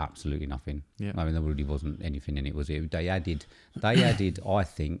for absolutely nothing. Yeah. I mean, there really wasn't anything in it, was it? They added, I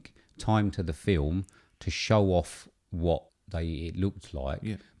think, time to the film to show off what it looked like,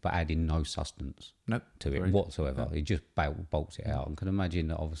 but adding no substance Nope. to it agreed. whatsoever. It just bolts it out. I can imagine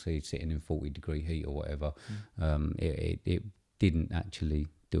that obviously sitting in 40-degree heat or whatever, it didn't actually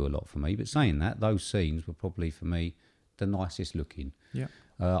do a lot for me. But saying that, those scenes were probably for me the nicest looking. Yeah.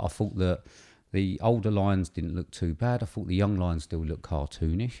 I thought that the older lions didn't look too bad. I thought the young lions still looked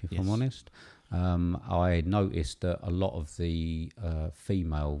cartoonish, if I'm honest. I noticed that a lot of the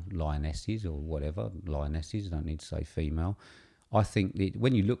female lionesses or whatever, lionesses, don't need to say female, I think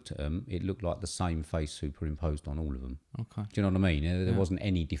when you looked at them, it looked like the same face superimposed on all of them. Okay. Do you know what I mean? There wasn't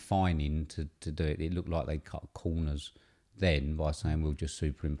any defining to do it. It looked like they cut corners then by saying we'll just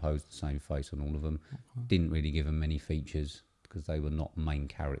superimpose the same face on all of them. Didn't really give them many features because they were not main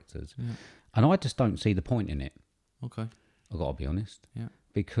characters. Yeah. And I just don't see the point in it. Okay. I've got to be honest. Yeah.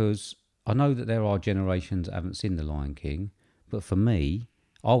 Because I know that there are generations that haven't seen The Lion King, but for me,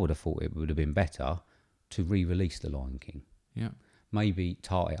 I would have thought it would have been better to re-release The Lion King. Yeah. Maybe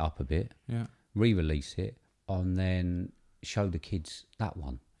tart it up a bit, Yeah. re-release it, and then show the kids that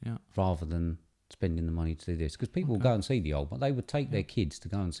one Yeah. rather than spending the money to do this. Because people will go and see the old one. They would take their kids to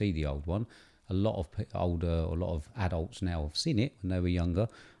go and see the old one. A lot of a lot of adults now have seen it when they were younger.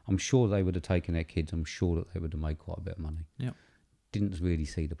 I'm sure they would have taken their kids. I'm sure that they would have made quite a bit of money. Yeah. Didn't really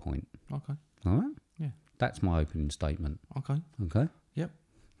see the point. Okay. All right? Yeah. That's my opening statement. Okay. Okay? Yep.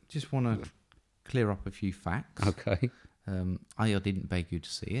 Just want to clear up a few facts. Okay. I didn't beg you to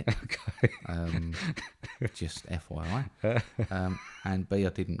see it. Okay. Just FYI. And B, I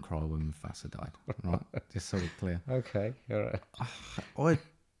didn't cry when Mufasa died. Right. Just so we're clear. Okay. All right. I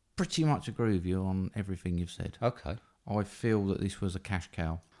pretty much agree with you on everything you've said. Okay. I feel that this was a cash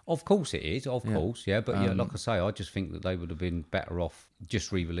cow. Of course it is, of course, yeah. But yeah, like I say, I just think that they would have been better off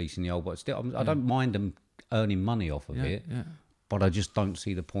just re-releasing the old. But still, I don't mind them earning money off of it. Yeah. But I just don't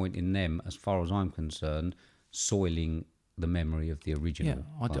see the point in them, as far as I'm concerned, soiling the memory of the original.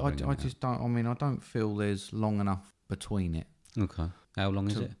 Yeah. I just don't. I mean, I don't feel there's long enough between it. Okay. How long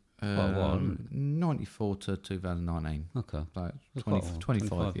is it? Quite a while, isn't it? 94 to 2019. Okay. Like That's 20, quite a while,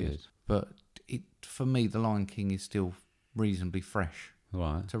 25 years. But for me, The Lion King is still reasonably fresh.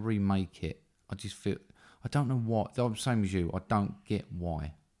 Right. To remake it, I just feel I don't know what. I'm the same as you. I don't get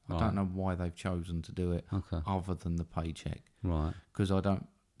why. I don't know why they've chosen to do it. Okay. Other than the paycheck, Right. because I don't.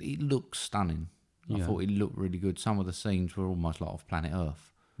 It looks stunning. I Yeah. thought it looked really good. Some of the scenes were almost like off planet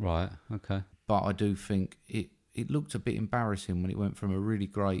Earth. Right. Okay. But I do think it it looked a bit embarrassing when it went from a really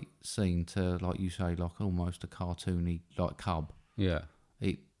great scene to, like you say, like almost a cartoony, like Cub. Yeah.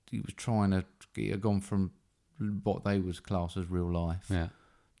 It was trying to, it had gone from what they was classed as real life Yeah.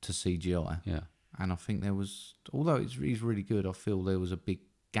 to CGI. Yeah. And I think there was, although he's really good, I feel there was a big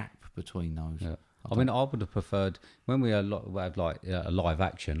gap between those. Yeah. I mean, I would have preferred, when we had like a live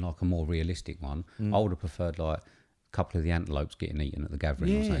action, like a more realistic one, I would have preferred like a couple of the antelopes getting eaten at the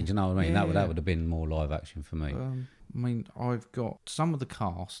gathering or something. Do you know what I mean? Yeah, That would have been more live action for me. I mean, I've got some of the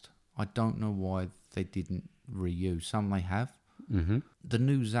cast, I don't know why they didn't reuse. Some they have. Mm-hmm. The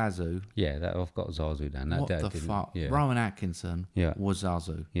new Zazu, Yeah, I've got Zazu down. what the fuck? Yeah. Rowan Atkinson Yeah. was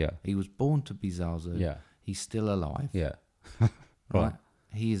Zazu. Yeah. He was born to be Zazu. Yeah. He's still alive. Yeah. Right?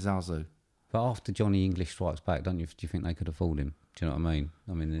 He is Zazu. But after Johnny English Strikes Back, do you think they could afford him? Do you know what I mean?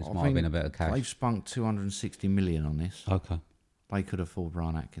 I mean, this I might have been think a bit of cash. They've spunk 260 million on this. Okay. They could afford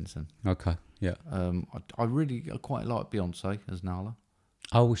Rowan Atkinson. Okay. Yeah. I really quite like Beyonce as Nala.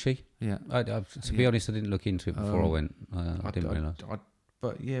 Oh, was she? Yeah. To be honest, I didn't look into it before I went. I didn't realise.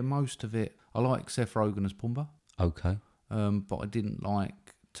 But yeah, most of it. I like Seth Rogen as Pumbaa. Okay. But I didn't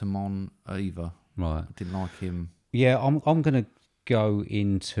like Timon either. Right. I didn't like him. Yeah, I'm going to go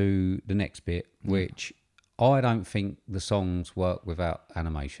into the next bit, which I don't think the songs work without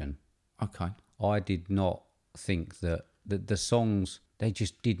animation. Okay. I did not think that the songs, they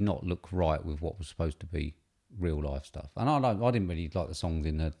just did not look right with what was supposed to be real life stuff. And I didn't really like the songs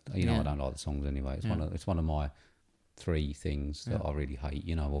in the, I don't like the songs anyway. It's one of my 3 things that I really hate.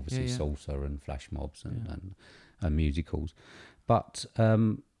 Obviously salsa and flash mobs and musicals. But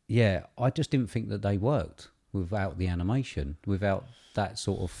I just didn't think that they worked without the animation, without that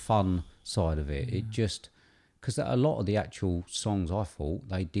sort of fun side of it. It just, because a lot of the actual songs, I thought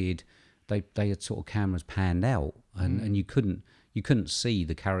they had sort of cameras panned out, and you couldn't see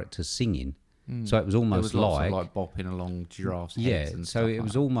the characters singing. So it was almost there was lots of, like bopping along giraffes' heads and so stuff it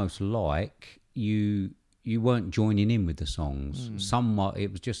was that. almost like you weren't joining in with the songs. Somewhat,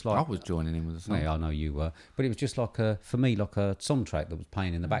 it was just like I was joining in with the song. Yeah, I know you were, but it was just like for me like a soundtrack that was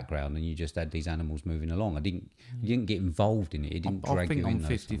playing in the background, and you just had these animals moving along. You didn't get involved in it. It didn't I drag think you I'm in.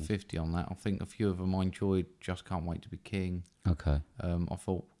 50-50 on that. I think a few of them I enjoyed. Just Can't Wait to Be King. Okay. I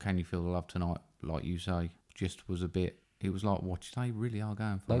thought Can You Feel the Love Tonight, like you say, just was a bit. It was like, watch, they really are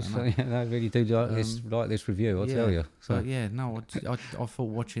going for it. They really do like this review. I'll tell you. So But yeah, no, I thought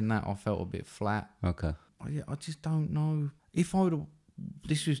watching that, I felt a bit flat. okay. I just don't know if I would have.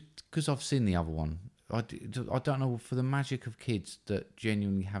 This was because I've seen the other one. I don't know, for the magic of kids that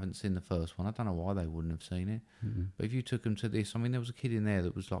genuinely haven't seen the first one. I don't know why they wouldn't have seen it. But if you took them to this, I mean, there was a kid in there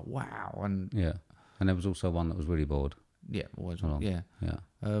that was like, wow, and Yeah, and there was also one that was really bored. yeah, always, Hold on. yeah. Yeah.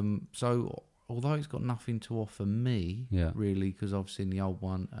 So although it's got nothing to offer me, Yeah. really, because I've seen the old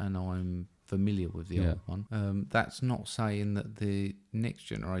one and I'm familiar with the Yeah. old one. That's not saying that the next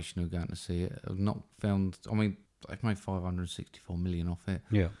generation who are going to see it have not found. I mean, they've made 564 million off it.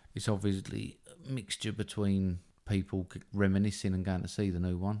 Yeah. It's obviously a mixture between people reminiscing and going to see the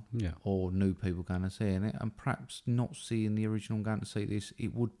new one, Yeah. or new people going to see it, and perhaps not seeing the original and going to see this.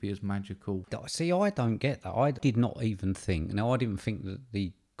 It would be as magical. See, I don't get that. I did not even think. Now, I didn't think that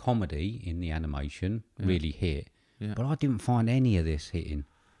the comedy in the animation really hit, but I didn't find any of this hitting.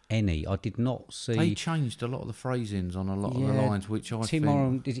 I did not see. They changed a lot of the phrasings on a lot of the lines, which I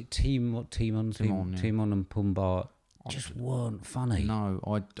think. Is it Timon and Pumbaa just weren't funny. No,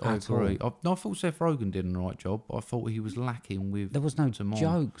 I agree. I thought Seth Rogen did a right job, but I thought he was lacking with. There was no Timon.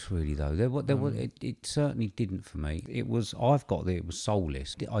 jokes really though. There was. It certainly didn't for me. It was. I've got that it was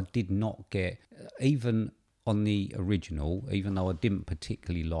soulless. I did not get even on the original, even though I didn't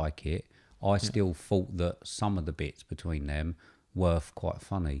particularly like it. I still thought that some of the bits between them were quite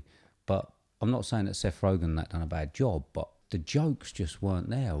funny. But I'm not saying that Seth Rogen that done a bad job, but the jokes just weren't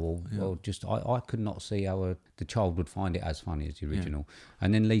there, or just I could not see how the child would find it as funny as the original.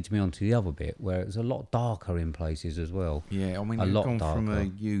 And then leads me on to the other bit where it was a lot darker in places as well. Yeah, I mean, a it's lot gone from a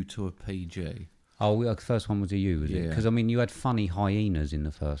darker. U to a PG. Oh, the first one was a U, was it? Yeah. Because I mean, you had funny hyenas in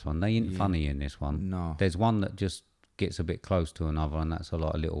the first one. They ain't funny in this one. No. There's one that just gets a bit close to another, and that's a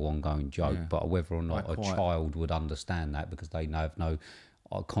little ongoing joke. Yeah. But whether or not Like a quite- child would understand that, because they have no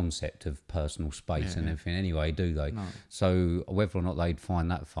concept of personal space and everything anyway, do they? No. So whether or not they'd find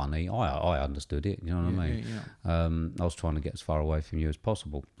that funny, I understood it. You know what I mean? I was trying to get as far away from you as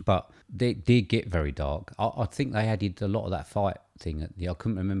possible, but they did get very dark. I think they added a lot of that fight thing. I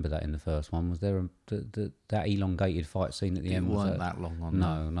couldn't remember that in the first one. Was there that elongated fight scene at the It end? weren't that long on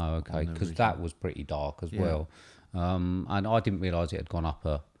No, okay, on the because original. that was pretty dark as well. And I didn't realise it had gone up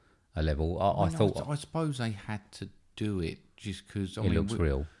a level. I thought I suppose they had to do it just because it looks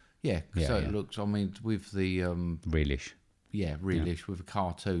real. Yeah, Yeah, so yeah. it looks. I mean, with the Realish. realish with a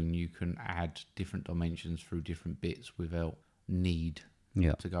cartoon, you can add different dimensions through different bits without need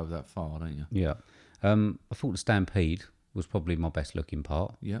Yeah. to go that far, don't you? Yeah. I thought the Stampede was probably my best looking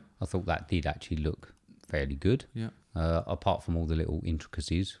part. Yeah, I thought that did actually look fairly good. yeah, Apart from all the little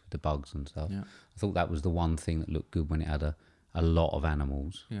intricacies with the bugs and stuff. yeah. I thought that was the one thing that looked good when it had a lot of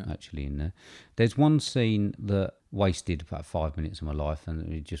animals Yeah. actually in there. There's one scene that wasted about 5 minutes of my life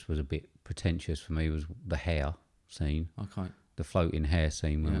and it just was a bit pretentious for me, was the hare scene. Okay. The floating hare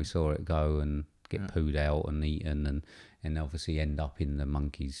scene when Yeah. we saw it go and get Yeah. pooed out and eaten and obviously end up in the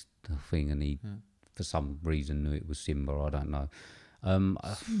monkey's thing and he for some reason knew it was Simba, I don't know.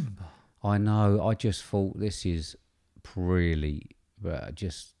 I know, I just thought this is really it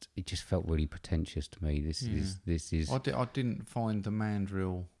just felt really pretentious to me. This is I didn't find the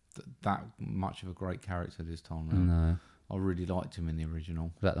Mandrill that much of a great character this time round. no. I really liked him in the original.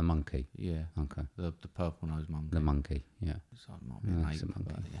 Was that the monkey? Yeah, Okay. the purple nose monkey. The monkey, yeah. So it might be Yeah, an it's a ape,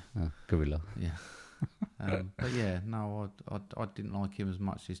 monkey. but yeah. Gorilla. Yeah. But yeah, no, I didn't like him as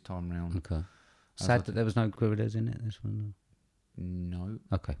much this time round. Okay. As Sad I that there was no gorillas in it, this one. No.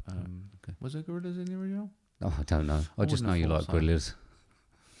 Okay. Okay. Was there gorillas in the original? Oh, I don't know. I just wouldn't know have you thought like so. gorillas.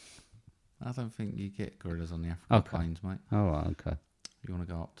 I don't think you get gorillas on the African Okay. plains, mate. Oh, right, okay. You want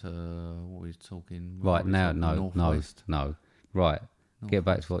to go up to what we're talking? Right, now, no. Northwest. Right. Get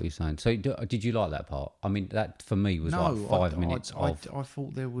back to what you're saying. So, did you like that part? I mean, that for me was like 5 minutes of I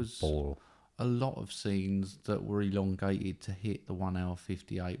thought there was bore. a lot of scenes that were elongated to hit the 1 hour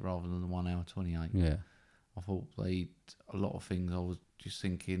 58 rather than the 1 hour 28. Yeah. I thought a lot of things. I was just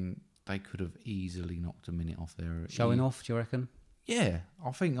thinking they could have easily knocked a minute off there. Showing off, do you reckon? Yeah,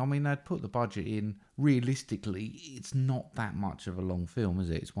 I mean, they'd put the budget in. Realistically, it's not that much of a long film, is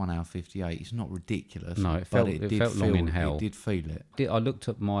it? It's 1 hour 58. It's not ridiculous. No, it but felt- it felt long in hell. It did feel it. I looked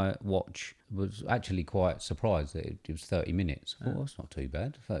at my watch, was actually quite surprised that it was 30 minutes. I thought, that's not too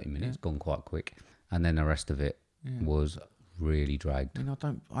bad. 30 minutes, gone quite quick. And then the rest of it was really dragged. I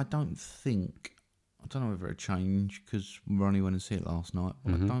mean, I don't think. I don't know whether it changed because we only went to see it last night.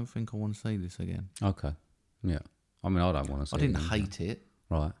 But Mm-hmm. I don't think I want to see this again. Okay. Yeah. I mean, I don't want to see I didn't it. hate it.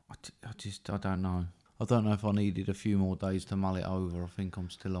 Right. I don't know. I don't know if I needed a few more days to mull it over. I think I'm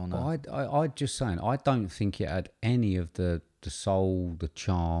still on it. I just saying, I don't think it had any of the soul, the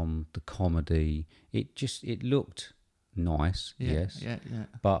charm, the comedy. It looked nice, yes. Yeah.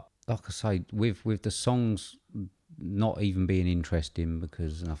 But like I say, with the songs not even being interesting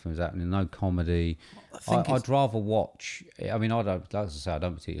because nothing was happening, no comedy. I'd rather watch. I mean, I don't. Like I say, I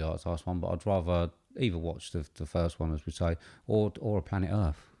don't particularly like the last one, but I'd rather either watch the first one, as we say, or a Planet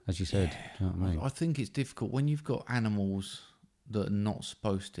Earth, as you said. Do you know what I mean? I think it's difficult when you've got animals that are not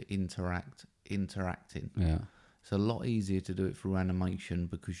supposed to interacting. Yeah. It's a lot easier to do it through animation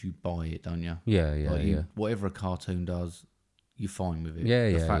because you buy it, don't you? Yeah. Like Yeah. whatever a cartoon does, you're fine with it. Yeah,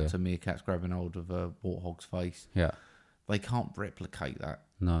 The yeah, fact yeah. a meerkat's grabbing hold of a warthog's face, Yeah. they can't replicate that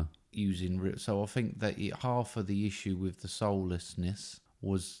No. using. So I think that half of the issue with the soullessness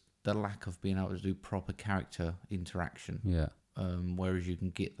was the lack of being able to do proper character interaction. Yeah. Whereas you can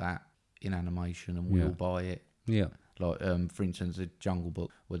get that in animation and we'll buy it. Yeah. Like, for instance, the Jungle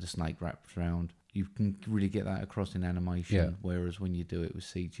Book where the snake wraps around. You can really get that across in animation. Yeah. Whereas when you do it with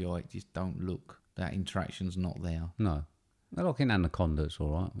CGI, it just don't look. That interaction's not there. No. Like in Anaconda, it's all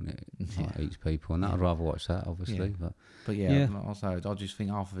right when it like, eats people, and I'd rather watch that, obviously. Yeah. But But Yeah. yeah, also I just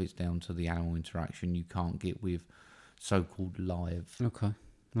think half of it's down to the animal interaction you can't get with so-called live. okay,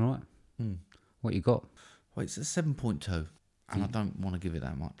 all right. What you got? Well, it's a 7.2, and I don't want to give it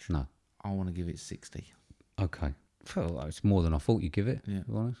that much. No. I want to give it 60. Okay. Well, it's more than I thought you'd give it. Yeah.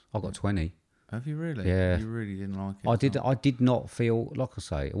 To be honest, I got 20. Have you really? Yeah. You really didn't like it? I did not feel, like I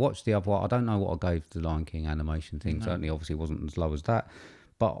say, I watched the other one. I don't know what I gave the Lion King animation thing. Certainly, obviously, wasn't as low as that.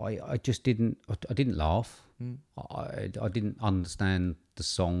 But I just didn't. I didn't laugh. I didn't understand the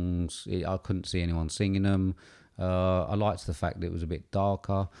songs. I couldn't see anyone singing them. I liked the fact that it was a bit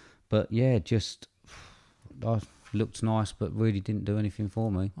darker. But yeah, just looked nice, but really didn't do anything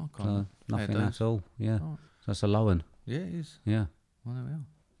for me. Okay. So, nothing Fair at dues. all. Yeah. Right. So that's a low one. Yeah, it is. Yeah. Well, there we are.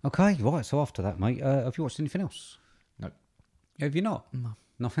 Okay, right. So after that, mate, have you watched anything else? No. Have you not? No.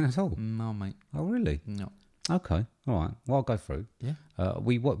 Nothing at all. No, mate. Oh, really? No. Okay. All right. Well, I'll go through. Yeah.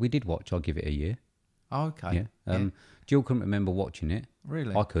 We did watch. I'll give it a year. Oh, okay. Yeah. Jill couldn't remember watching it.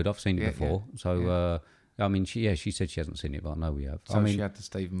 Really? I could. I've seen it Yeah, before. yeah, So, I mean, she said she hasn't seen it, but I know we have. So I mean, she had the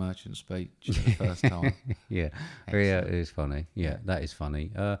Steve Merchant speech the first time. yeah, it is funny. Yeah, that is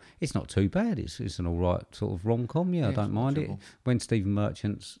funny. It's not too bad. It's an all right sort of rom com. Yeah, I Yeah, don't it's mind it. watchable. When Stephen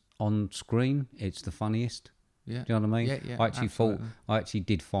Merchant's on screen, it's the funniest. Yeah. Do you know what I mean? Yeah, yeah, I actually I actually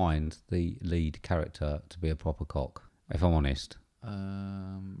did find the lead character to be a proper cock, if I'm honest.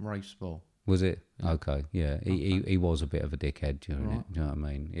 Rafe Spall. Was it? Okay, yeah. He was a bit of a dickhead during Right. it. Do you know what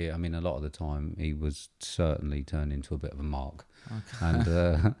I mean? Yeah, I mean, a lot of the time he was certainly turned into a bit of a mark. And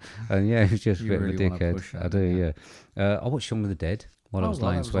yeah, he was just a You bit really of a wanna dickhead. push that, I do, yeah. I watched Shaun of the Dead while I was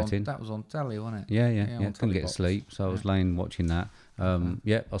laying sweating. That was on telly, wasn't it? Yeah. on Couldn't get Telebox. to sleep, so I was laying watching that.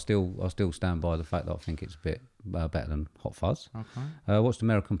 Yeah, I still stand by the fact that I think it's a bit better than Hot Fuzz. Okay. Watched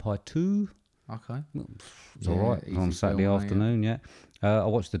American Pie 2. Okay. It's all right. It was on easy Saturday film, afternoon. Yeah. I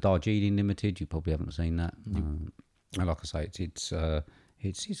watched the Darjeeling Limited. You probably haven't seen that. And like I say, it's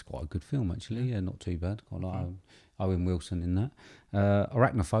quite a good film actually. Yeah, not too bad. Quite like Owen Wilson in that.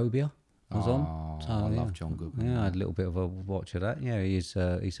 Arachnophobia was on. So, I love John Goodman. Yeah, I had a little bit of a watch of that. Yeah, he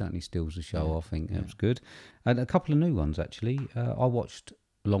certainly steals the show. I think that was good. And a couple of new ones actually. I watched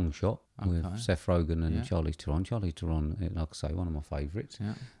Long Shot with Seth Rogen and Charlize Theron. Charlize Theron, like I say, one of my favourites.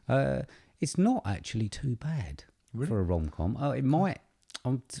 Yeah. It's not actually too bad for a rom-com. It might.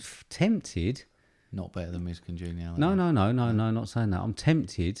 I'm tempted. Not better than Miss Congeniality. No, not saying that. I'm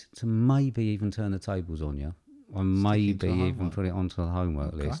tempted to maybe even turn the tables on you. Or maybe the even homework. put it onto the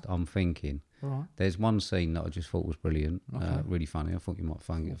homework Okay. list. I'm thinking. All right. There's one scene that I just thought was brilliant, really funny. I thought you might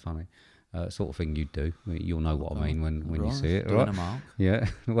find it funny. Sort of thing you'd do. You'll know what I mean when you Right, see it, doing right? a mark. Yeah.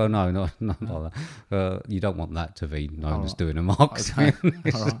 Well, no, not like that. You don't want that to be known as right. doing a mark. Okay.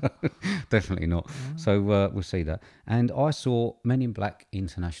 All right. Definitely not. So we'll see that. And I saw Men in Black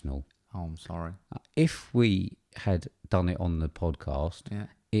International. Oh, I'm sorry. If we had done it on the podcast, Yeah.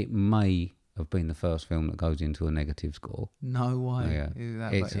 it may have been the first film that goes into a negative score. No way. Yeah.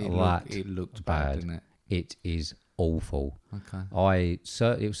 It's It looked bad, didn't it? It is awful. Okay. It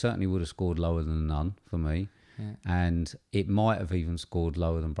certainly would have scored lower than None for me. Yeah. And it might have even scored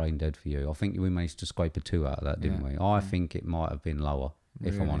lower than Brain Dead for you. I think we managed to scrape a 2 out of that, didn't we? I think it might have been lower,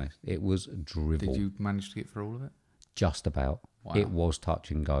 if I'm Really? honest. It was drivel. Did you manage to get through all of it? Just about. Wow. It was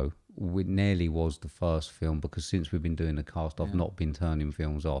touch and go. It nearly was the first film, because since we've been doing the cast, I've not been turning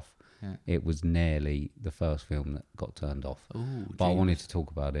films off. Yeah. It was nearly the first film that got turned off. Ooh, but I genius. wanted to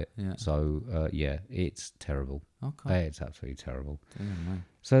talk about it. Yeah. So, yeah, it's terrible. Okay. It's absolutely terrible. Dear me.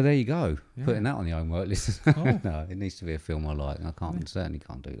 So there you go. Putting that on the homework list. Oh. No, it needs to be a film I like, and I certainly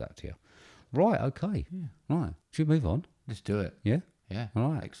can't do that to you. Right, okay. Right. Should we move on? Let's do it. Yeah? Yeah.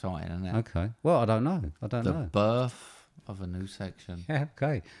 All right. Exciting, isn't it? Okay. Well, I don't know. The know. birth of a new section. Yeah,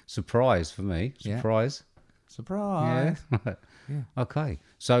 okay. Surprise for me. Yeah. Surprise. Surprise. Yeah. Right. Okay.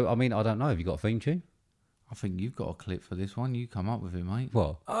 So, I mean, I don't know. Have you got a theme tune? I think you've got a clip for this one. You come up with it, mate.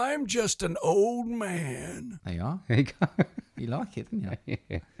 What? I'm just an old man. There you are. There you go. You like it, didn't you?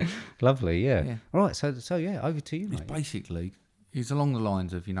 Yeah. Lovely, yeah. Yeah. All right, so yeah, over to you, It's mate. basically, it's along the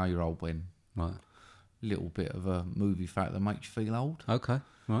lines of, your old Ben. Right. Little bit of a movie fact that makes you feel old. Okay.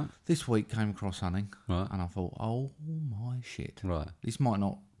 Right. This week came across something, Right. and I thought, oh my shit. Right. This might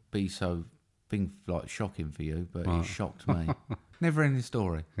not be so shocking for you, but Right. it shocked me. Never ending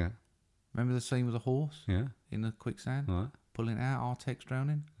story. Yeah. Remember the scene with the horse Yeah. in the quicksand? Right. Pulling it out, Artex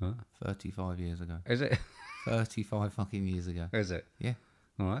drowning? Right. 35 years ago. Is it? 35 fucking years ago. Is it? Yeah,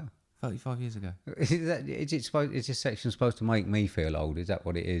 All right. 35 years ago. Is this section supposed to make me feel old? Is that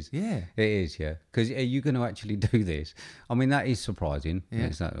what it is? Yeah. It is, yeah. Because are you going to actually do this? I mean, that is surprising. Yeah,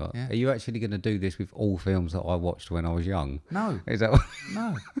 Is that right? yeah. Are you actually going to do this with all films that I watched when I was young? No, Is that what?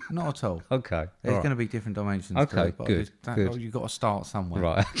 no, not at all. Okay. There's all going to be different dimensions. Okay, to it, but good, good. You've got to start somewhere.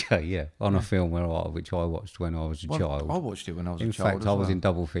 Right, okay, yeah. On a film which I watched when I was a Well, child. I watched it when I was In a child. fact, as I was well. in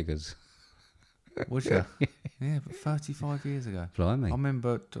double figures. Was you? Yeah, but 35 years ago. Blimey. I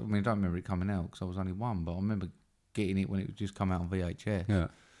remember, I don't remember it coming out because I was only one, but I remember getting it when it would just come out on VHS. Yeah.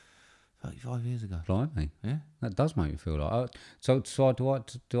 35 years ago. Blimey. Yeah? That does make me feel like. So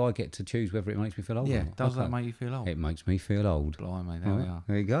do I get to choose whether it makes me feel old? or Yeah, not? does that Okay. make you feel old? It makes me feel old. Blimey, there we Right, are.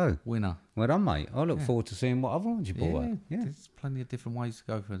 there you go. Winner. Well done, mate. I look forward to seeing what other ones you brought Yeah, out. Yeah. there's plenty of different ways to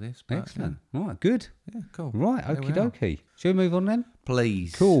go for this. But, Excellent. Right, good. Yeah, cool. Right, There we okie are. dokie. Shall we move on then?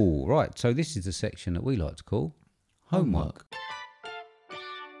 Please. Cool. Right, so this is the section that we like to call homework.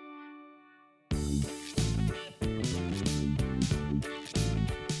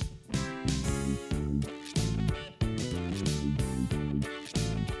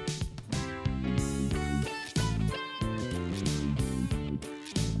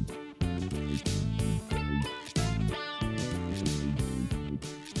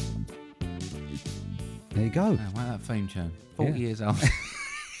 There you go. Now, like that theme tune. 40 Yeah. years old.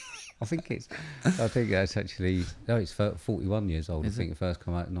 I think that's actually, no, it's 41 years old. Is I think it first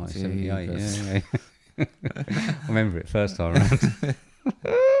came out in Jesus. 1978. Yeah. I remember it first time around.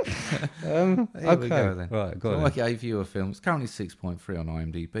 Here we Okay. go then. Right, go So on I then. gave you a film. It's currently 6.3 on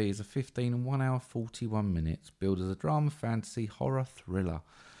IMDb. It's a 15 and 1 hour 41 minutes, billed as a drama, fantasy, horror, thriller,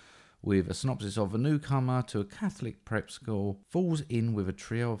 with a synopsis of a newcomer to a Catholic prep school falls in with a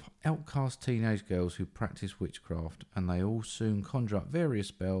trio of outcast teenage girls who practice witchcraft, and they all soon conjure up various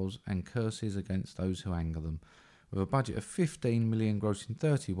spells and curses against those who anger them. With a budget of 15 million, grossing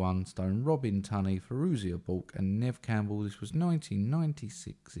 31, starring Robin Tunney, Feruzia Balk, and Nev Campbell, this was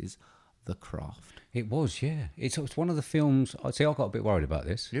 1996's The Craft. It was, yeah. It's one of the films. I got a bit worried about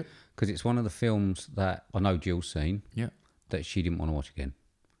this. Yep. Because it's one of the films that I know Jill's seen Yeah. that she didn't want to watch again.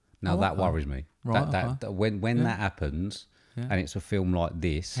 Now Oh, that okay. worries me. Right, That when that happens, Yeah. and it's a film like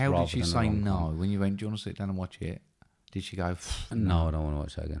this. How rather did she than a say rom-com. no when you went, do you want to sit down and watch it? Did she go, No, I don't want to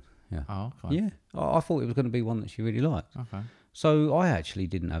watch that again. Yeah. Oh, okay. Yeah. I thought it was going to be one that she really liked. Okay. So I actually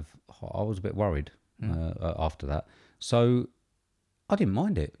didn't have. I was a bit worried after that. So I didn't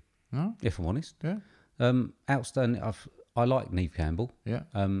mind it, No? if I'm honest. Yeah. Outstanding. I like Neve Campbell. Yeah.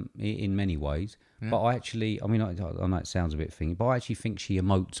 In many ways, but I actually. I mean, I know it sounds a bit thingy, but I actually think she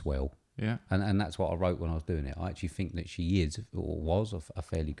emotes well. Yeah. And that's what I wrote when I was doing it. I actually think that she is or was a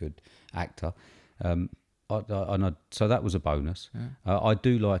fairly good actor. So that was a bonus. Yeah. I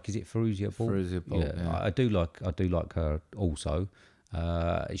do like. Is it Feruzia Balk? Feruzia Balk, yeah. I do like her also.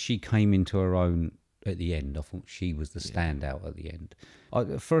 She came into her own at the end. I thought she was the standout at the end.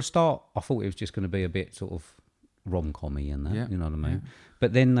 For a start, I thought it was just going to be a bit sort of rom-commy and that. Yeah. You know what I mean?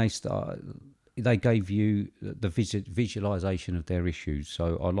 But then they gave you the visualization of their issues.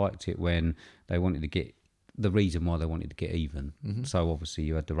 So I liked it when they wanted to get the reason why they wanted to get even. Mm-hmm. So obviously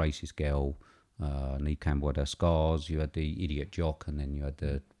you had the racist girl, Neve Campbell had her scars, you had the idiot jock, and then you had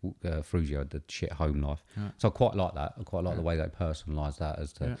the Feruzia had the shit home life. So I quite like that. I quite like the way they personalised that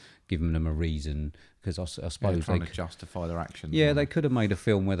as to giving them a reason, because I suppose Trying they to justify their actions. yeah, they could have made a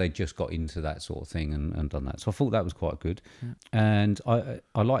film where they just got into that sort of thing and done that. So I thought that was quite good. And I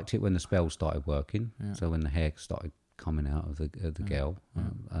liked it when the spells started working. So when the hair started coming out of the girl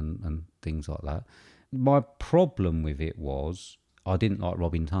and things like that. My problem with it was I didn't like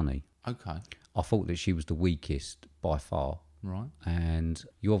Robin Tunney. Okay. I thought that she was the weakest by far. Right. And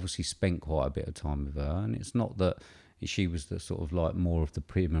you obviously spent quite a bit of time with her. And it's not that she was the sort of like more of the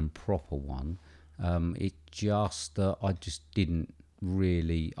prim and proper one. It just that I just didn't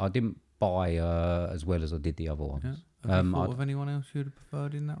really. I didn't buy her as well as I did the other ones. Yeah. Have you thought of anyone else you'd have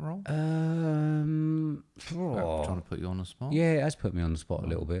preferred in that role? I'm trying to put you on the spot. Yeah, it has put me on the spot a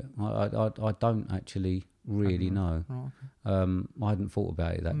little bit. I don't actually really know. Right. I hadn't thought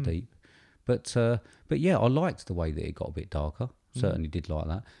about it that deep, but yeah, I liked the way that it got a bit darker. Certainly did like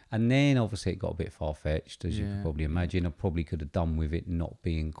that. And then obviously it got a bit far fetched, as you could probably imagine. I probably could have done with it not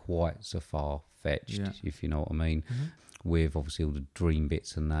being quite so far fetched, if you know what I mean. With obviously all the dream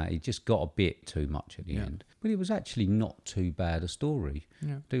bits and that, it just got a bit too much at the end. But it was actually not too bad a story.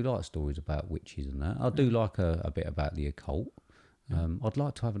 I do like stories about witches and that. I do like a bit about the occult. I'd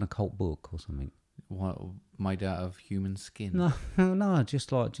like to have an occult book or something. What, made out of human skin? No,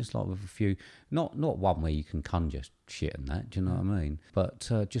 just like with a few, not one where you can conjure shit and that. Do you know what I mean? But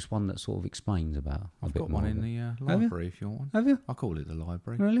just one that sort of explains about. I've got more one of in it. the library if you want one. Have you? I call it the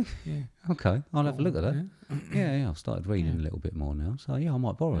library. Really? Yeah. Okay, I'll have a look at that. Yeah, I've started reading a little bit more now, so yeah, I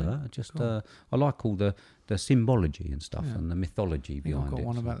might borrow that. I just I like all the symbology and stuff and the mythology I've behind got it.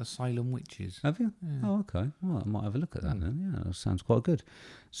 one so- about the Salem witches. Have you? Oh, okay. Well, I might have a look at that then. Yeah, that sounds quite good.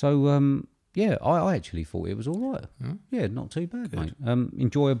 So, yeah, I actually thought it was all right. Yeah, not too bad, mate.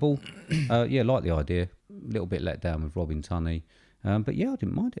 Enjoyable. Yeah, like the idea. A little bit let down with Robin Tunney. But yeah, I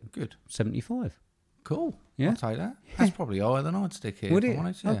didn't mind it. Good. 75. Cool. Yeah. I'll take that. That's probably higher than I'd stick here. Would if it? I'm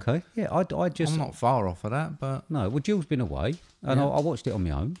honest, yeah. Okay. Yeah, I just... I'm not far off of that, but No, well, Jill's been away, and Yeah. I watched it on my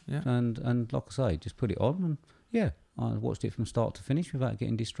own, Yeah. and like I say, just put it on, and yeah, I watched it from start to finish without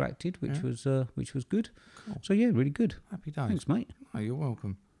getting distracted, which was good. Cool. So yeah, really good. happy days. Thanks, mate. Oh, you're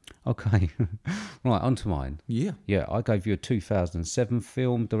welcome. Okay, right, on to mine. Yeah. Yeah, I gave you a 2007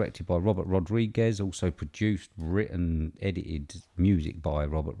 film directed by Robert Rodriguez, also produced, written, edited, music by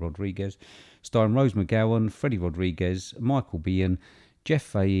Robert Rodriguez, starring Rose McGowan, Freddie Rodriguez, Michael Biehn, Jeff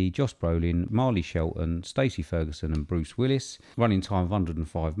Fahey, Josh Brolin, Marley Shelton, Stacey Ferguson and Bruce Willis. Running time of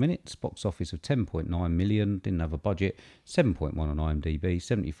 105 minutes, box office of 10.9 million, didn't have a budget, 7.1 on IMDb,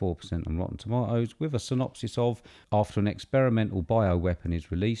 74% on Rotten Tomatoes, with a synopsis of: after an experimental bioweapon is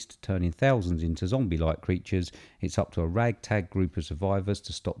released, turning thousands into zombie-like creatures, it's up to a ragtag group of survivors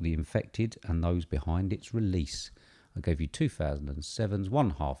to stop the infected and those behind its release. I gave you 2007's one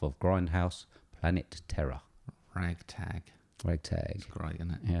half of Grindhouse, Planet Terror. Ragtag. Ragtag. Great,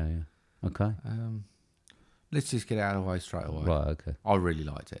 isn't it? Yeah. Okay. Let's just get it out of the way straight away. Right, okay. I really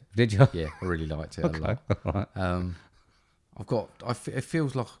liked it. Did you? Yeah, I really liked it a lot. Right. It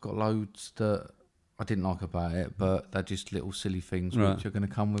feels like I've got loads that I didn't like about it, but they're just little silly things Right. which are going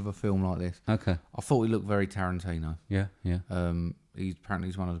to come with a film like this. Okay. I thought he looked very Tarantino. Yeah, yeah. He's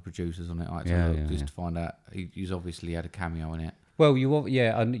one of the producers on it. I had to Yeah, look yeah, just yeah. to find out. He's obviously had a cameo in it. Well,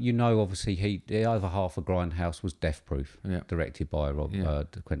 and you know, obviously, the other half of Grindhouse was Death Proof, directed by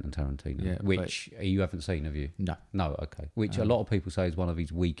Quentin Tarantino, Yeah, which you haven't seen, have you? No. No, okay. Which a lot of people say is one of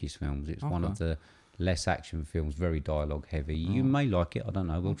his weakest films. It's one of the less action films, very dialogue heavy. You may like it. I don't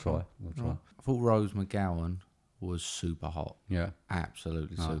know. We'll try. Right. I thought Rose McGowan was super hot. Yeah.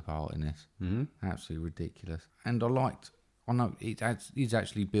 Absolutely super hot in this. Mm-hmm. Absolutely ridiculous. And I know it's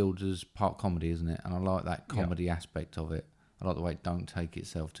actually billed as part comedy, isn't it? And I like that comedy aspect of it. I like the way it don't take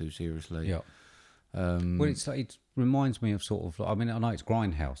itself too seriously. Yeah. Well, it reminds me of sort of. I mean, I know it's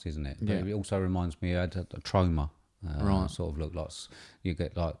Grindhouse, isn't it? But Yeah. it also reminds me of a Troma. Right. Sort of look like you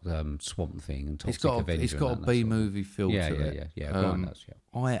get like Swamp Thing and Toxic It's got Avenger. it's got a and that B sort of- movie feel Yeah, to yeah, it. yeah. Grindhouse,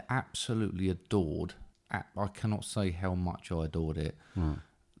 yeah. I absolutely adored. I cannot say how much I adored it. Right.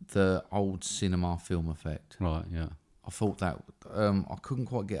 The old cinema film effect. Right. Yeah. I thought that I couldn't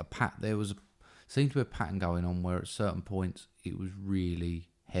quite get a pat. There seemed to be a pattern going on where at certain points it was really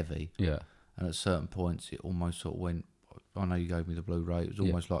heavy, Yeah. and at certain points it almost sort of went. I know you gave me the Blu-ray. It was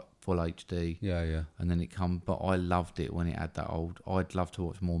almost like full HD. Yeah. Yeah. And then it come, but I loved it when it had that old. I'd love to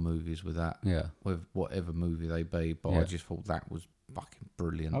watch more movies with that. Yeah. With whatever movie they be, but I Yeah. just thought that was fucking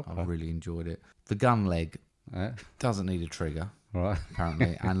brilliant. Okay. I really enjoyed it. The gun leg Yeah. doesn't need a trigger Right.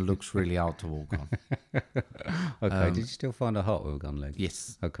 apparently, and looks really hard to walk on. Okay. Did you still find a hot with a gun leg?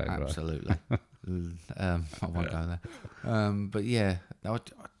 Yes. Okay, right. Absolutely. I won't go there. But yeah,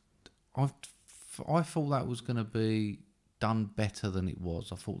 I thought that was going to be done better than it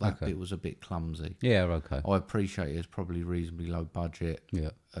was. I thought that bit was a bit clumsy. Yeah. Okay. I appreciate it's probably reasonably low budget. Yeah.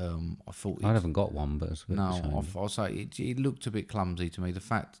 I thought I haven't got one, but it's a bit of a shame. I'll say it looked a bit clumsy to me. The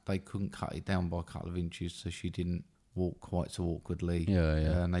fact they couldn't cut it down by a couple of inches so she didn't walk quite so awkwardly. Yeah,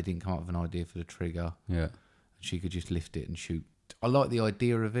 yeah. And they didn't come up with an idea for the trigger. Yeah. She could just lift it and shoot. I like the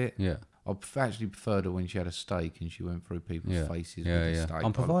idea of it. Yeah. I actually preferred her when she had a stake and she went through people's Yeah. faces Yeah. with a Yeah.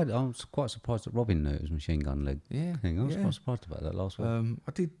 stake. I'm quite surprised that Robin knew it was machine gun leg. Yeah, Thing. I was yeah. quite surprised about that last week.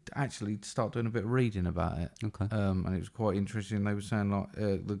 I did actually start doing a bit of reading about it. Okay. And it was quite interesting. They were saying like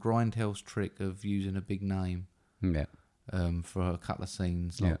the Grindhouse trick of using a big name Yeah. for a couple of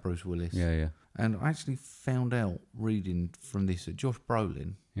scenes, like Yeah. Bruce Willis. Yeah. Yeah. And I actually found out reading from this that Josh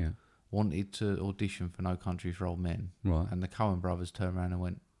Brolin Yeah. wanted to audition for No Country for Old Men, Right. and the Coen brothers turned around and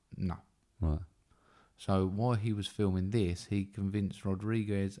went, no. Right. So while he was filming this, he convinced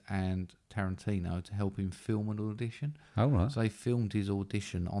Rodriguez and Tarantino to help him film an audition. Oh, right. So they filmed his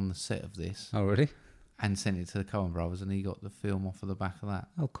audition on the set of this Oh, really? and sent it to the Coen brothers, and he got the film off of the back of that.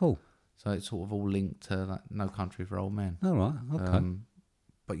 Oh, cool. So it's sort of all linked to that No Country for Old Men. All right. Okay.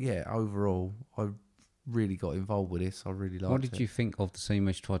 But yeah, overall, I really got involved with this. I really liked it. What did you think of the scene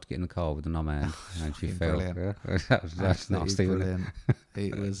where she tried to get in the car with the numb hand and she Fucking fell? brilliant. Yeah? That's Absolutely nasty, wasn't it?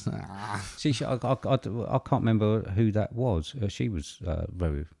 brilliant. It was. See, I can't remember who that was. She was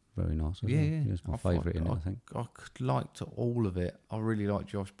very, very nice. Wasn't Yeah, she? yeah. She was my favourite in it, I think. I liked all of it. I really liked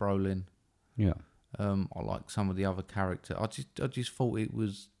Josh Brolin. Yeah. I liked some of the other characters. I just thought it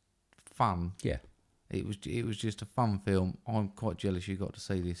was fun. Yeah. It was just a fun film. I'm quite jealous you got to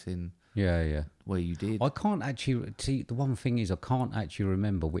see this in Yeah, yeah. where you did. I can't actually see. The one thing is, I can't actually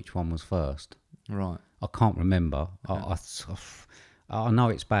remember which one was first. Right. I can't remember. I know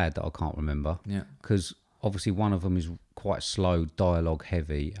it's bad that I can't remember. Yeah. Because obviously one of them is quite slow, dialogue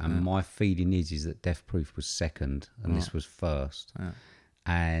heavy, and my feeling is that Death Proof was second and this was first. Yeah.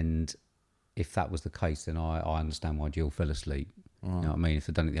 And if that was the case, then I understand why Jill fell asleep. You know what I mean? If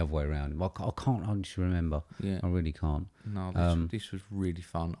they'd done it the other way around, I can't honestly remember. Yeah. I really can't. No, this was really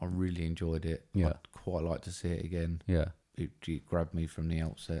fun. I really enjoyed it. Yeah. I'd quite like to see it again. Yeah. It grabbed me from the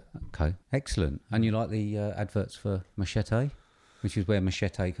outset. Okay. Excellent. And you like the adverts for Machete, which is where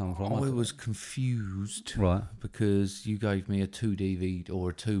Machete come from? I was confused, Right. because you gave me a 2 DVD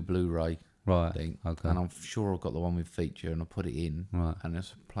or a 2 Blu-ray Right. thing, Okay. and I'm sure I got the one with feature, and I put it in, Right. and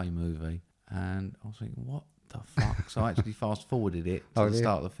it's a play movie, and I was thinking, what the fuck? So I actually fast forwarded it to Oh, the did you?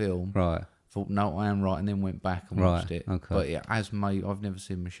 start of the film. Right. Thought, no, I am right, and then went back and Right, watched it. okay. But yeah, I've never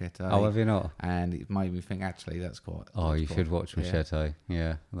seen Machete. Oh, have you not? And it made me think, actually, that's quite. Oh, that's you quite- should watch yeah. Machete.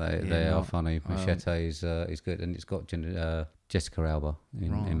 Yeah, they no, are funny. Machete is good, and it's got Jessica Alba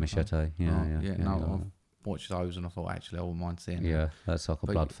in Right, Machete. Yeah, Right, yeah. no, yeah. watched those, and I thought actually I wouldn't mind seeing. Yeah, that's like a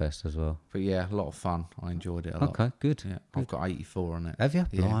But- blood fest as well. But yeah, a lot of fun. I enjoyed it a lot. Okay, good. Yeah, I've got 84 on it. Have you?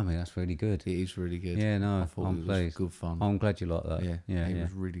 Yeah. Blimey, that's really good. It is really good. Yeah, no, I thought I'm it was pleased. good fun. I'm glad you like that. yeah, yeah, it yeah.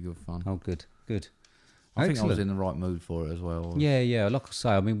 was really good fun. Oh, good, good. I think I was Excellent. in the right mood for it as well. Yeah, yeah. Like I say,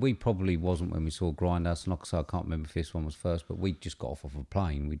 I mean, we probably wasn't when we saw Grindhouse, and like I say, I can't remember if this one was first, but we just got off of a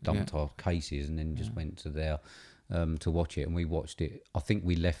plane. We dumped our cases and then just went to there to watch it, and we watched it. I think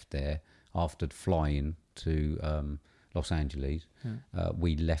we left there after flying to Los Angeles.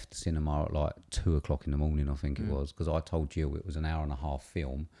 We left the cinema at like 2:00 in the morning, I think it was, because I told Jill it was an hour and a half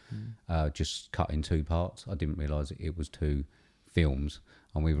film, just cut in 2 parts. I didn't realise it was 2 films.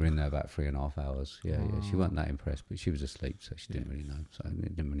 And we were in there about 3.5 hours. Yeah, yeah. She wasn't that impressed, but she was asleep, so she didn't really know. So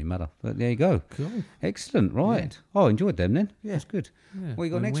it didn't really matter. But there you go. Cool. Excellent. Right. Oh, enjoyed them then. Yeah, that's good. Yeah, What you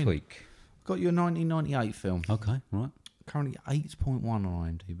got next win-win. week? Got your 1998 film. Okay. Right. Currently 8.1 on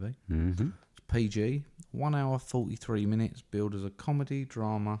IMDb. Mm-hmm. It's PG. 1 hour 43 minutes. Billed as a comedy,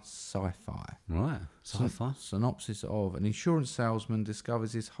 drama, sci-fi. Right. Sci-fi. Synopsis of: an insurance salesman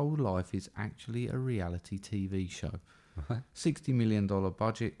discovers his whole life is actually a reality TV show. Right. $60 million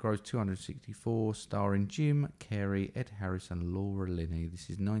budget, gross 264, starring Jim Carrey, Ed Harris, and Laura Linney. This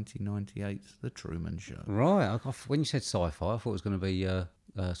is 1998's The Truman Show. Right. When you said sci-fi, I thought it was going to be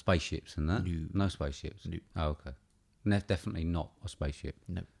spaceships and that. No. No spaceships. No. Oh, okay. Definitely not a spaceship.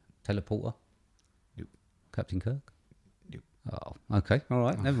 No. Teleporter. No. Captain Kirk. No. Oh, okay. All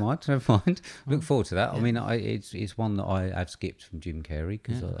right. Never mind. Never mind. Look forward to that. I mean, it's one that I have skipped from Jim Carrey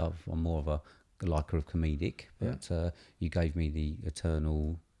because I'm more of a liker of comedic. But you gave me the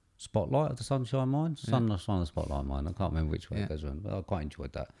eternal Spotlight of the Sunshine Mine. Sunshine of the Spotlight Mine. I can't remember which way it goes around, but I quite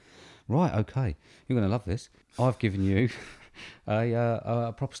enjoyed that. Right. Okay. You're going to love this. I've given you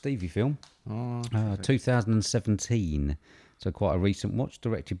a proper Stevie film. 2017. So quite a recent watch,